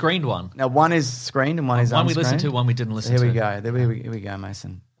right. A screened one. Now, one is screened and one is One we unscreened. listened to, one we didn't listen Here to. we go. Here we go,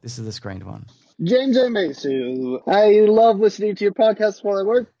 Mason. This is the screened one. James Mesu. I love listening to your podcast while I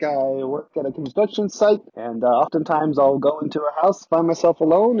work. I work at a construction site, and oftentimes I'll go into a house, find myself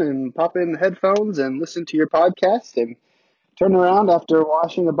alone, and pop in headphones and listen to your podcast, and turn around after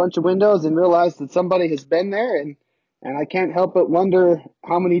washing a bunch of windows and realize that somebody has been there, and I can't help but wonder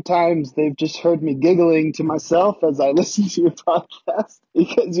how many times they've just heard me giggling to myself as I listen to your podcast,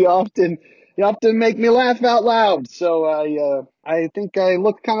 because you often make me laugh out loud. So I think I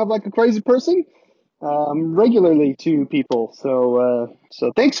look kind of like a crazy person. regularly to people. So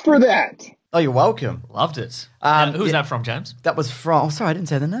thanks for that. Oh, you're welcome. Loved it. Who's that from, James? That was from. Oh, sorry, I didn't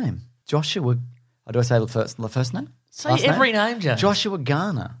say the name. Joshua. Do I say the first name? Say Last every name, James. Joshua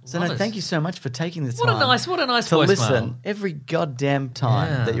Garner. So Love no, it. thank you so much for taking the time. What a nice to voicemail. listen every goddamn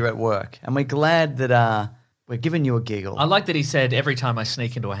time that you're at work, and we're glad that we're giving you a giggle. I like that he said every time I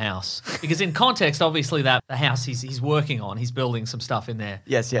sneak into a house, because in context, obviously that the house he's working on, he's building some stuff in there.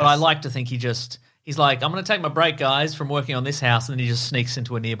 Yes. But I like to think he's like, I'm going to take my break, guys, from working on this house, and then he just sneaks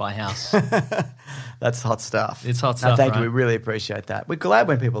into a nearby house. That's hot stuff. It's hot No, stuff, thank right? you. We really appreciate that. We're glad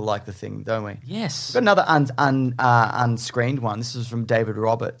when people like the thing, don't we? Yes. We've got another unscreened one. This is from David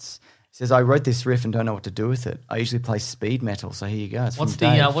Roberts. He says, I wrote this riff and don't know what to do with it. I usually play speed metal, so here you go. It's What's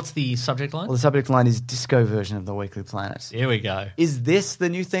from Dave. what's the subject line? Well, the subject line is disco version of the Weekly Planet. Here we go. Is this the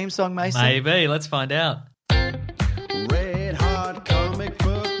new theme song, Mason? Maybe. Let's find out. Red hot comic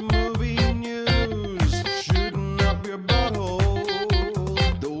book movie news, shooting up your butthole.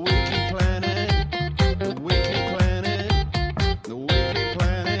 The Weekly Planet, the Weekly Planet, the Weekly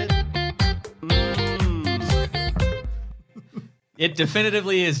Planet. It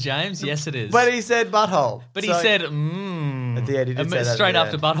definitively is, James. Yes, it is. But he said butthole. But So- he said, At the end, he did say that. straight at the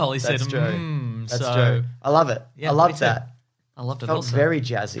after end. butthole, he That's said, true. That's so- true. I love it. Yeah, I me loved too. that. I loved it Felt also. very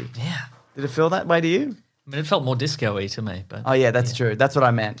jazzy. Yeah. Did it feel that way to you? I mean, it felt more disco-y to me, but Oh, yeah, that's true. That's what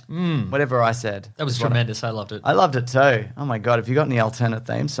I meant. Whatever I said. that was is what tremendous. I loved it. I loved it too. Oh, my God. If you got any alternate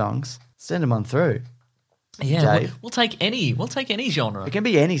theme songs, send them on through. Yeah, Dave. we'll take any. We'll take any genre. It can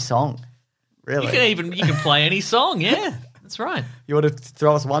be any song, really. You can play any song. Yeah, that's right. You want to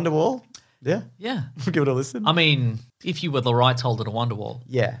throw us Wonderwall? Yeah. Yeah. Give it a listen. I mean, if you were the rights holder to Wonderwall,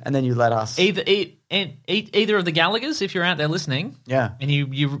 Yeah, and then you let us. either of the Gallaghers, if you're out there listening, Yeah. and you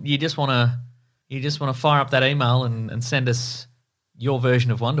just want to fire up that email and send us your version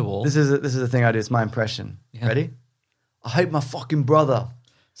of Wonderwall. This is the thing I do. It's my impression. Yeah. Ready? I hate my fucking brother.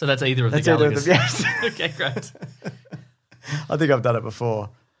 So that's either of That's the either of Gallaghers. them, yes. Okay, great. I think I've done it before,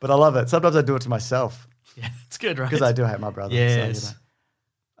 but I love it. Sometimes I do it to myself Yeah, it's good, right? because I do hate my brother. Yes. So,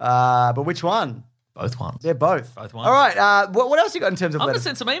 but which one? Both ones. They're both. Both ones. All right. What else you got in terms of I'm going to letters?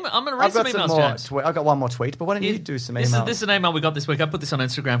 send some email. I'm going to read I've some got some emails, more. James. I've got one more tweet, but why don't you do some emails? This is an email we got this week. I put this on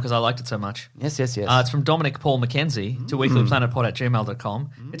Instagram because I liked it so much. Yes. It's from Dominic Paul McKenzie to weeklyplanetpod@gmail.com.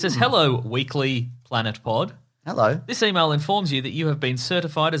 It says, hello, Weekly Planet Pod. Hello. This email informs you that you have been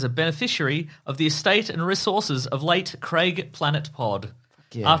certified as a beneficiary of the estate and resources of late Craig Planet Pod.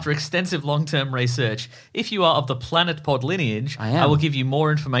 yeah. After extensive long-term research, if you are of the Planet Pod lineage, I am. I will give you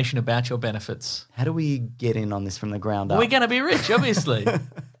more information about your benefits. How do we get in on this from the ground up? We're going to be rich, obviously.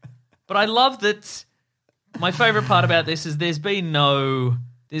 But I love that. My favorite part about this is there's been no.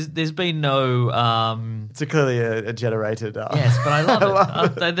 It's clearly a generated. Yes, but I love it.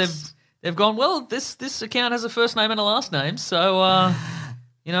 love it. They've gone, well, this account has a first name and a last name, so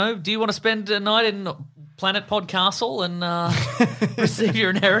do you want to spend a night in Planet Pod Castle and receive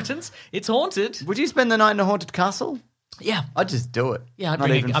your inheritance? It's haunted. Would you spend the night in a haunted castle? Yeah. I'd just do it. Yeah, I'd Not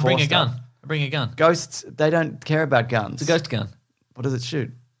bring even a gun. force stuff. I bring a gun. Ghosts, they don't care about guns. It's a ghost gun. What does it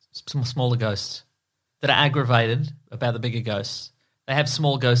shoot? Some smaller ghosts that are aggravated about the bigger ghosts. They have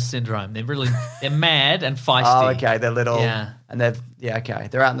small ghost syndrome. They're mad and feisty. Oh, okay. They're little. Yeah. And okay.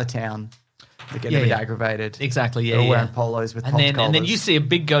 They're out in the town. They're getting a bit aggravated. Exactly, yeah. They're all yeah. wearing polos with and popped then And then collars. you see a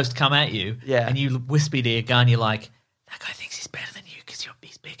big ghost come at you, Yeah. and you whisper to your gun, you're like, that guy thinks he's better than you because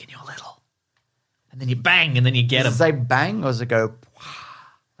he's big and you're little. And then you bang, and then you get Does him. it say bang or does it go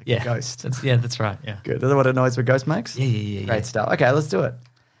like a ghost? That's right, yeah. Good. Is that what a noise a ghost makes? Yeah. Great stuff. Okay, let's do it.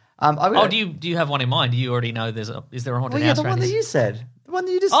 Do you have one in mind? Do you already know is there a haunted Well, yeah, house the around one that this? you said. The one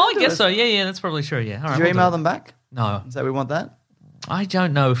that you just Oh, said I to guess us. so. Yeah, that's probably true, yeah. All right, Did you we'll do email it. them back? No. So we want that? I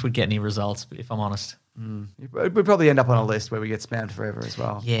don't know if we'd get any results, if I'm honest. We'd probably end up on a list where we get spammed forever as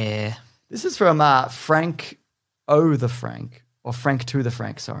well. Yeah. This is from Frank O the Frank, or Frank to the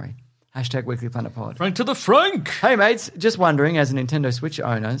Frank, sorry. Hashtag Weekly Planet Pod. Frank to the Frank! Hey mates, just wondering, as a Nintendo Switch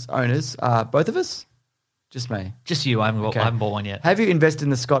owners, both of us? Just me. Just you. I haven't bought one yet. Have you invested in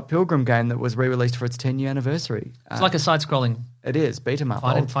the Scott Pilgrim game that was re-released for its 10-year anniversary? It's like a side-scrolling It is, beat 'em up.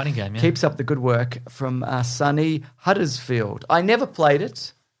 fighting game, yeah. Keeps up the good work from Sunny Huddersfield. I never played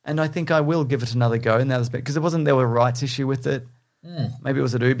it, and I think I will give it another go. And that was because there were a rights issue with it. Maybe it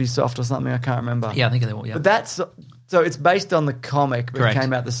was at Ubisoft or something. I can't remember. Yeah, I think they will, yeah. But so it's based on the comic, but Correct. it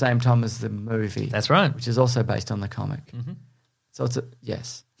came out at the same time as the movie. That's right. Which is also based on the comic. Mm-hmm. So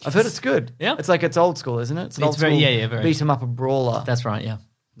yes. I've heard it's good. Yeah. It's old school, isn't it? It's an old very- school yeah, very. beat 'em up a brawler. That's right, yeah.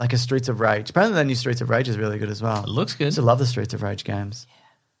 Like a Streets of Rage. Apparently the new Streets of Rage is really good as well. It looks I good. used to love the Streets of Rage games.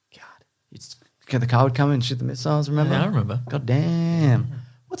 Yeah. God. The car would come in and shoot the missiles, remember? Yeah, I remember. God damn.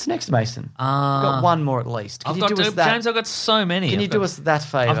 What's next, Mason? I've got one more at least. Can I've you got do us that? James. I've got so many. Can you do us that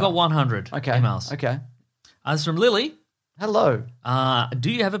favour? I've got 100 Okay. emails. Okay. It's from Lily. Hello. Do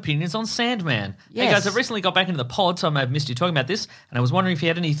you have opinions on Sandman? Hey Yes. guys, I've recently got back into the pod, so I may have missed you talking about this, and I was wondering if you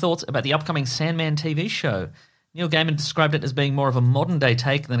had any thoughts about the upcoming Sandman TV show. Neil Gaiman described it as being more of a modern-day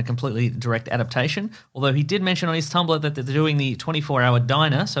take than a completely direct adaptation, although he did mention on his Tumblr that they're doing the 24-hour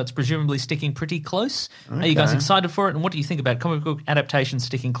diner, so it's presumably sticking pretty close. Are you guys excited for it, and what do you think about comic book adaptations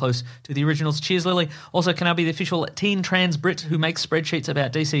sticking close to the originals? Cheers, Lily. Also, can I be the official teen trans Brit who makes spreadsheets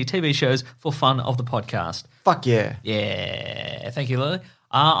about DC TV shows for fun of the podcast? Fuck yeah. Yeah. Thank you, Lily.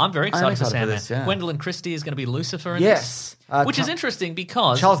 I'm very excited for excited for Sandman. this, yeah. Gwendolyn Christie is going to be Lucifer in Yes. this, which is interesting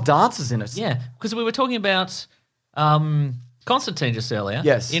because... Charles Dance is in it. Yeah, because we were talking about Constantine just earlier.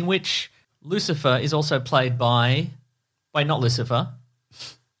 Yes. In which Lucifer is also played by not Lucifer.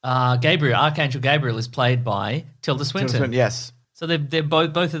 Gabriel, Archangel Gabriel is played by Tilda Swinton. Yes. So they're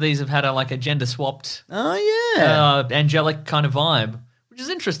both of these have had a gender swapped, Oh, yeah. angelic kind of vibe, which is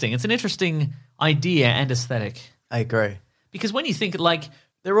interesting. It's an interesting idea and aesthetic I agree. because when you think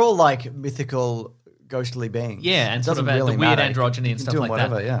They're all like mythical, ghostly beings. yeah, and It sort of doesn't really the weird matter. androgyny You and can stuff do like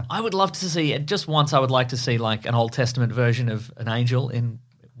whatever, that. Yeah. I would love to see just once. I would like to see like an Old Testament version of an angel in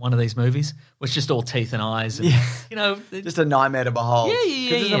one of these movies, where it's just all teeth and eyes, and Just a nightmare to behold. Yeah,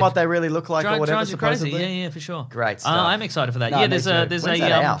 'Cause isn't what they really look like or whatever, drives you crazy. supposedly? Yeah, for sure. Great stuff. I'm excited for that. No, yeah, me there's too. a When's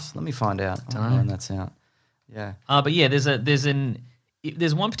that out? Let me find out. I don't know when that's out. Yeah. but yeah,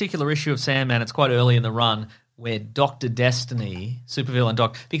 there's one particular issue of Sandman. It's quite early in the run where Dr. Destiny,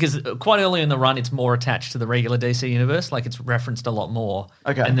 supervillain because quite early in the run it's more attached to the regular DC universe, like it's referenced a lot more.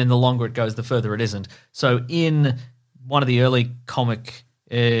 Okay. And then the longer it goes, the further it isn't. So in one of the early comic,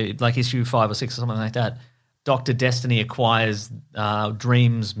 like issue 5 or 6 or something like that, Dr. Destiny acquires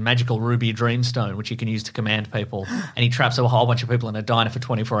Dream's magical ruby Dreamstone, which he can use to command people, and he traps a whole bunch of people in a diner for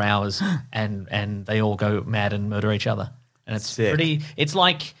 24 hours, and they all go mad and murder each other. And it's Sick. pretty. It's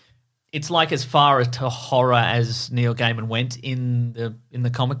like as far as to horror as Neil Gaiman went in the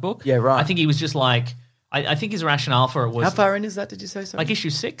comic book. Yeah, right. I think he was just like I think his rationale for it was How far in is that, did you say so? like issue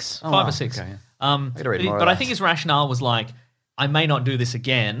 6, Oh, 5 wow. or 6. Okay. But, gotta read more of but I that. think his rationale was like, I may not do this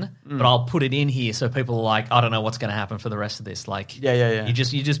again, but I'll put it in here so people are like, I don't know what's going to happen for the rest of this. Like, Yeah. You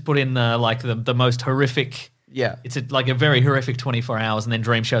just put in the most horrific. Yeah. It's like a very horrific 24 hours, and then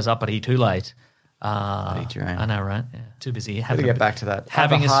Dream shows up, but he too late. Dream. I know, right? Yeah. Too busy. Got to get back to that.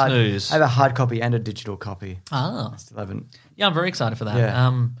 Having I have a snooze. I have a hard copy and a digital copy. Ah. I still haven't. Yeah, I'm very excited for that.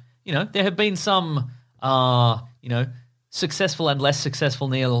 Yeah. There have been some, successful and less successful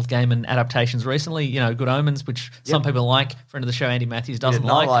Neil Gaiman adaptations recently. Good Omens, which some people like. Friend of the show, Andy Matthews, doesn't did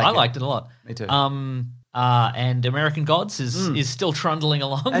not like. like I it. liked it a lot. Me too. And American Gods is still trundling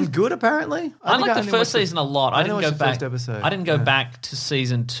along. And good, apparently. I think liked the only first watched season a lot. I only didn't watched go the back. first episode. I didn't go back to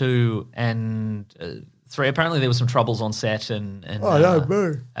season 2 and 3. Apparently, there were some troubles on set and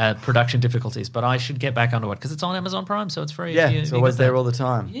production difficulties. But I should get back onto it because it's on Amazon Prime, so it's free. Yeah, if you- it's if you always got that. there all the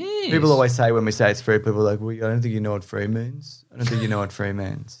time. Yes. People always say when we say it's free, people are like, well, I don't think you know what free means. I don't think you know what free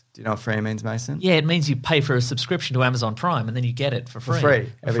means. Do you know what free means, Mason? Yeah, it means you pay for a subscription to Amazon Prime and then you get it for free. For free.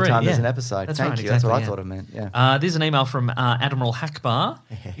 For Every free, time there's yeah. an episode. That's Thank right, you. That's what I exactly, thought it meant. Yeah. There's an email from Admiral Hakbar.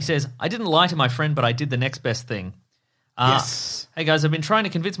 He says, I didn't lie to my friend, but I did the next best thing. Yes. Hey guys, I've been trying to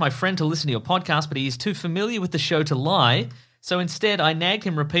convince my friend to listen to your podcast, but he is too familiar with the show to lie. So instead, I nagged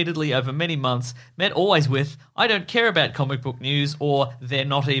him repeatedly over many months, met always with, I don't care about comic book news, or they're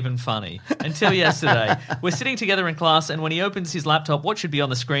not even funny. Until yesterday. We're sitting together in class, and when he opens his laptop, what should be on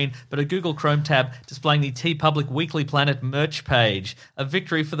the screen but a Google Chrome tab displaying the TeePublic Weekly Planet merch page. A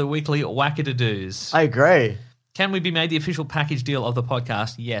victory for the weekly Wackadadoos. I agree. Can we be made the official package deal of the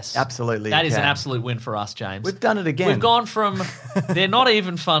podcast? Yes. Absolutely, That you is an can. absolute win for us, James. We've done it again. We've gone from they're not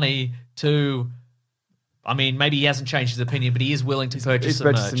even funny to, I mean, maybe he hasn't changed his opinion, but he is willing to purchase he's some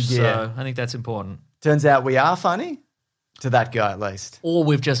purchased merch. some gear. So I think that's important. Turns out we are funny to that guy at least. Or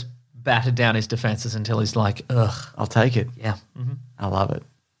we've just battered down his defenses until he's like, ugh. I'll take it. Yeah. Mm-hmm. I love it.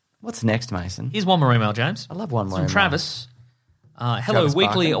 What's next, Mason? Here's one more email, James. I love one more From email. Travis. Hello, Travis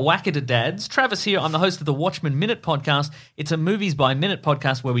weekly Barker. Wackadads. Travis here. I'm the host of the Watchmen Minute podcast. It's a movies by minute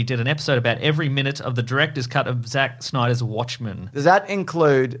podcast where we did an episode about every minute of the director's cut of Zack Snyder's Watchmen. Does that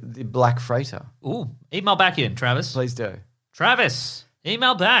include the Black Freighter? Ooh, email back in, Travis. Please do. Travis,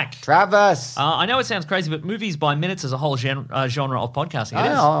 email back. Travis. I know it sounds crazy, but movies by minutes is a whole genre of podcasting.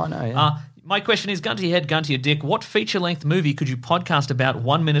 It is. I know, yeah. My question is, gun to your head, gun to your dick, what feature-length movie could you podcast about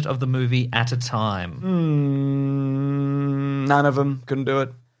 1 minute of the movie at a time? None of them. Couldn't do it.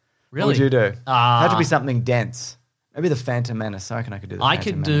 Really? What would you do? Had to be something dense. Maybe the Phantom Menace. I reckon I could do the I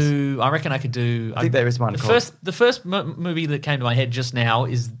Phantom could Menace. do. I reckon I could do. I think there is one The called- first movie that came to my head just now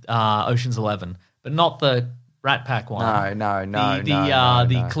is Ocean's 11, but not the Rat Pack one. No,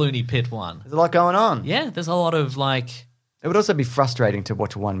 The Clooney Pitt one. There's a lot going on. Yeah, there's a lot of like. It would also be frustrating to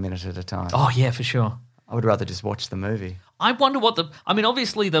watch 1 minute at a time. Oh yeah, for sure. I would rather just watch the movie. I wonder what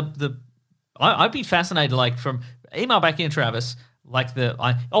obviously I'd be fascinated, like, from email back in, Travis, like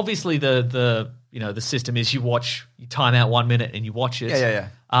obviously the system is you time out 1 minute and you watch it.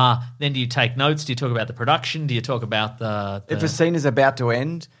 Yeah. Then do you take notes? Do you talk about the production? Do you talk about the If a scene is about to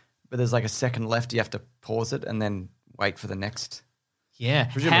end, but there's like a second left, you have to pause it and then wait for the next. Yeah.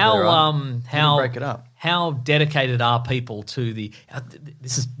 Presumably, How right? how break it up. How dedicated are people to the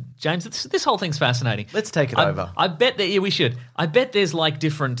this is James, this whole thing's fascinating. Let's take it over. I bet that we should. I bet there's like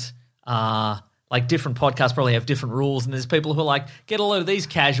different podcasts probably have different rules, and there's people who get a load of these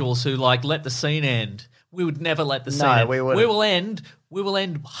casuals who let the scene end. We would never let the scene end. we wouldn't. We will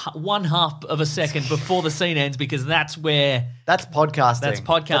end 1/2 of a second before the scene ends, because that's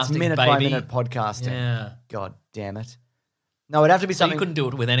podcasting. That's minute baby. by minute podcasting. Yeah. God damn it. No, it'd have to be So something. you couldn't do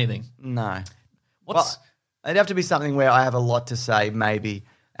it with anything. No. It'd have to be something where I have a lot to say, maybe,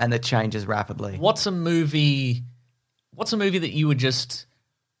 and that changes rapidly. What's a movie that you would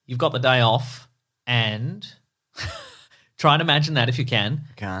you've got the day off and try and imagine that if you can.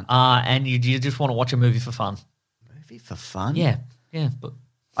 I can't. And you just want to watch a movie for fun. Movie for fun? Yeah. But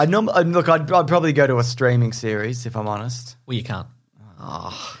I'd probably go to a streaming series, if I'm honest. well, you can't.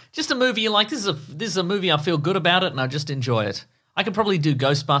 Just a movie you like. This is a movie I feel good about it and I just enjoy it. I could probably do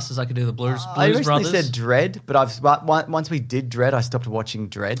Ghostbusters. I could do the Blues I originally Brothers. said Dread, but once we did Dread, I stopped watching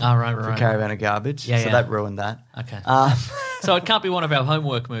Dread. Oh, right. For Caravan of Garbage. Yeah, so yeah. that ruined that. Okay. So it can't be one of our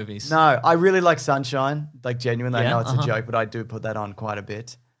homework movies. No, I really like Sunshine. Genuinely, I Yeah, know it's a joke, but I do put that on quite a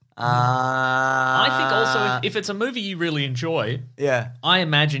bit. I think also if it's a movie you really enjoy, yeah, I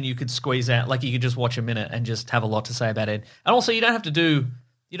imagine you could squeeze out, you could just watch a minute and just have a lot to say about it. And also, you don't have to do.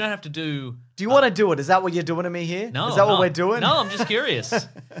 Do you want to do it? Is that what you're doing to me here? No. Is that what we're doing? No, I'm just curious.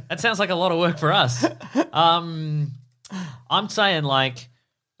 That sounds like a lot of work for us. I'm saying I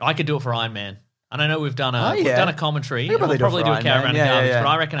could do it for Iron Man. And I know we've done a commentary. We could We'll probably do a Iron Caravan Man. of Garbage, Yeah. but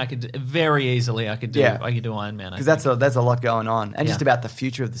I reckon I could very easily. I could do Iron Man Because there's a lot going on, and Yeah. just about the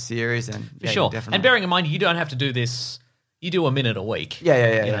future of the series, and for sure. definitely. And bearing in mind, you don't have to do this. You do a minute a week.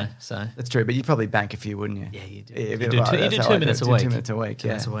 Yeah. You know, so that's true, but you'd probably bank a few, wouldn't you? Yeah, you do. Yeah, You but do right, two- you that's do how 2 I minutes a it. week. 2 minutes a week. 2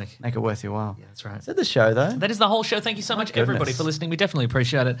 minutes a week. Make it worth your while. Yeah, that's right. Is that the show though? That is the whole show. Thank you so much, everybody, goodness. for listening. We definitely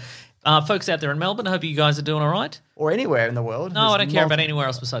appreciate it. Folks out there in Melbourne, I hope you guys are doing all right. Or anywhere in the world. No, I don't care about anywhere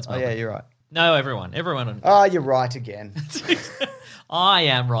else besides Oh Melbourne. yeah, you're right. No, everyone. Oh, you're right again. I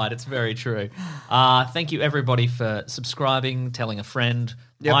am right. It's very true. Thank you, everybody, for subscribing, telling a friend,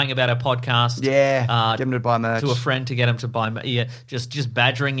 lying about our podcast. Yeah, get them to buy merch. To a friend to get them to buy. Yeah, just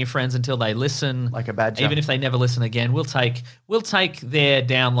badgering your friends until they listen, like a badger. Even if they never listen again, we'll take their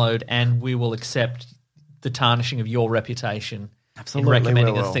download and we will accept the tarnishing of your reputation. Absolutely, in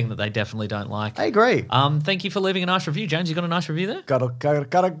recommending we a will. thing that they definitely don't like. I agree. Thank you for leaving a nice review, James. You got a nice review there? Got a couple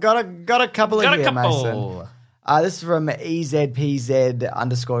Got a in here, couple. Mason. This is from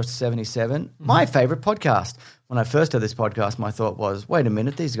EZPZ_77. My favourite podcast. When I first heard this podcast, my thought was, wait a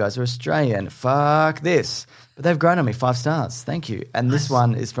minute, these guys are Australian. Fuck this. But they've grown on me 5 stars. Thank you. And this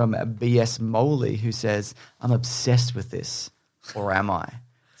one is from BS Moley, who says, I'm obsessed with this. Or am I?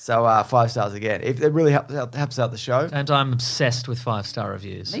 So 5 stars again. If it really helps out the show. And I'm obsessed with 5-star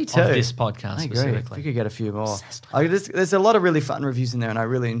reviews. Me too. Of this podcast I agree. specifically. We could get a few more. There's a lot of really fun reviews in there, and I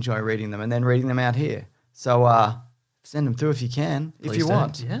really enjoy reading them and then reading them out here. So send them through if you can, if Please you do.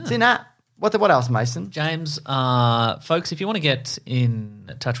 want. Yeah. See, Nat, what else, Mason? James, folks, if you want to get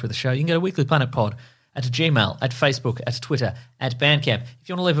in touch with the show, you can go to Weekly Planet Pod at Gmail, at Facebook, at Twitter, at Bandcamp. If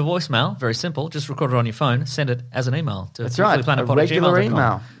you want to leave a voicemail, very simple, just record it on your phone, send it as an email to That's right, a regular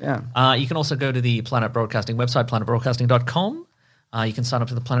email. Yeah. You can also go to the Planet Broadcasting website, planetbroadcasting.com. You can sign up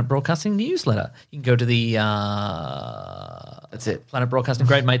to the Planet Broadcasting newsletter. You can go to the That's it. Planet Broadcasting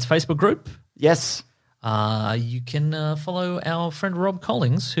Great Mates Facebook group. Yes. You can follow our friend Rob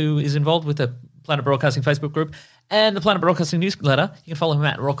Collings, who is involved with the Planet Broadcasting Facebook group and the Planet Broadcasting newsletter. You can follow him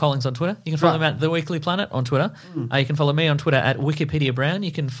at Rob Collings on Twitter. You can follow him at The Weekly Planet on Twitter. You can follow me on Twitter at Wikipedia Brown.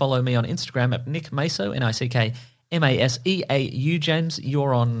 You can follow me on Instagram at Nick Maso, NickMaseau. James,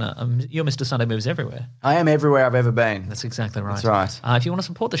 you're on. You're Mr. Sunday Moves everywhere. I am everywhere I've ever been. That's exactly right. That's right. If you want to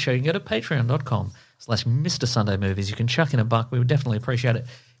support the show, you can go to patreon.com/Mr. Sunday Movies. You can chuck in a buck. We would definitely appreciate it.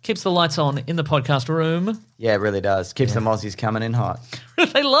 Keeps the lights on in the podcast room. Yeah, it really does. Keeps the Aussies coming in hot.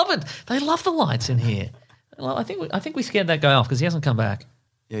 They love it. They love the lights in here. I think we scared that guy off because he hasn't come back.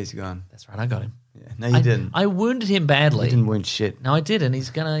 Yeah, he's gone. That's right. I got him. Yeah. No, you didn't. I wounded him badly. You didn't wound shit. No, I did, and he's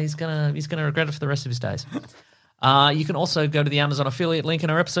gonna regret it for the rest of his days. You can also go to the Amazon affiliate link in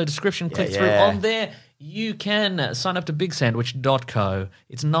our episode description. Click through on there. You can sign up to BigSandwich.co.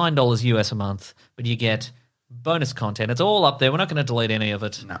 It's $9 US a month, but you get bonus content. It's all up there. We're not going to delete any of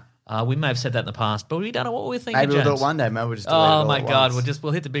it. No. We may have said that in the past, but we don't know what we're thinking. Maybe we'll do James. it one day. Maybe we'll just delete it all my at God, once.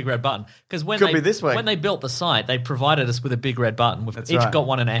 we'll hit the big red button because when Could be this week. when they built the site, they provided us with a big red button. We've each got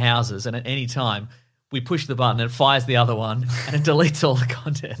one in our houses, and at any time we push the button, it fires the other one, and it deletes all the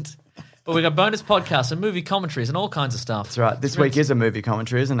content. But we've got bonus podcasts and movie commentaries and all kinds of stuff. That's right. This week is a movie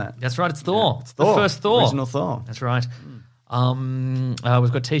commentary, isn't it? That's right. It's Thor. Yeah, it's Thor. The first Thor. Original Thor. That's right.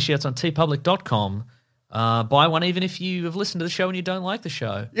 We've got T-shirts on tpublic.com. Buy one even if you have listened to the show and you don't like the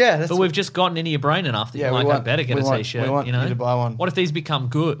show. Yeah, that's but we've just gotten into your brain enough that Yeah, you're we like, I want- better get we a want- T-shirt. we want you know, you to buy one. What if these become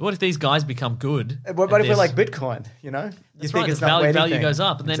good? What if these guys become good? What at if we're this? like Bitcoin, you know? You That's think right. it's The not worth value anything. goes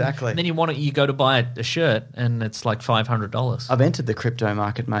up, and then Exactly. and then you go to buy a shirt and it's like $500. I've entered the crypto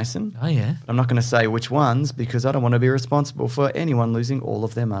market, Mason. Oh yeah. But I'm not going to say which ones because I don't want to be responsible for anyone losing all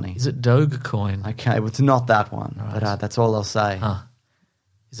of their money. Is it Dogecoin? Okay, well, it's not that one, but that's all I'll say. Huh.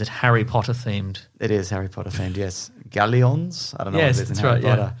 Is it Harry Potter themed? It is Harry Potter themed, yes. Galleons? I don't know Yes, what it is in that's Harry right,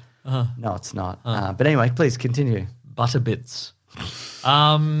 Potter. yeah. No, it's not. But anyway, please continue. Butterbits.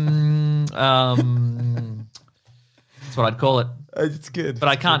 That's what I'd call it. It's good. But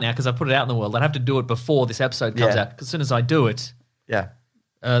I can't now because I put it out in the world. I'd have to do it before this episode comes Yeah. out. Because as soon as I do it, Yeah,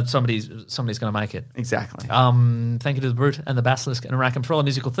 somebody's going to make it. exactly. Thank you to the Brute and the Basilisk and Arachne for all the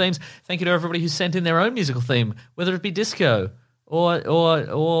musical themes. Thank you to everybody who sent in their own musical theme, whether it be disco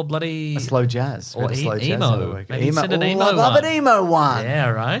or bloody Slow jazz. We or had a slow jazz emo. the other week. Maybe send an Ooh, emo I love one. an emo one. Yeah,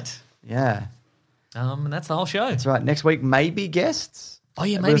 right. Yeah, And that's the whole show. that's right. Next week, maybe guests. Oh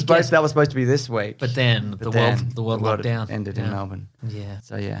yeah, It maybe was supposed- guess. That was supposed to be this week. But then the world locked down. ended in Melbourne. Yeah.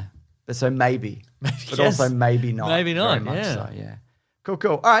 So yeah, but so maybe, but yes. also maybe not. Maybe not, Very much yeah. So, yeah. Cool.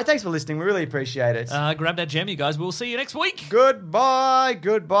 All right. Thanks for listening. We really appreciate it. Grab that gem, you guys. We'll see you next week. Goodbye.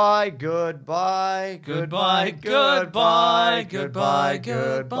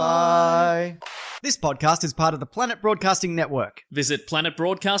 This podcast is part of the Planet Broadcasting Network. Visit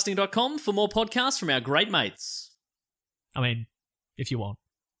planetbroadcasting.com for more podcasts from our great mates. I mean, if you want.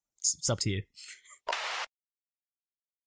 It's up to you.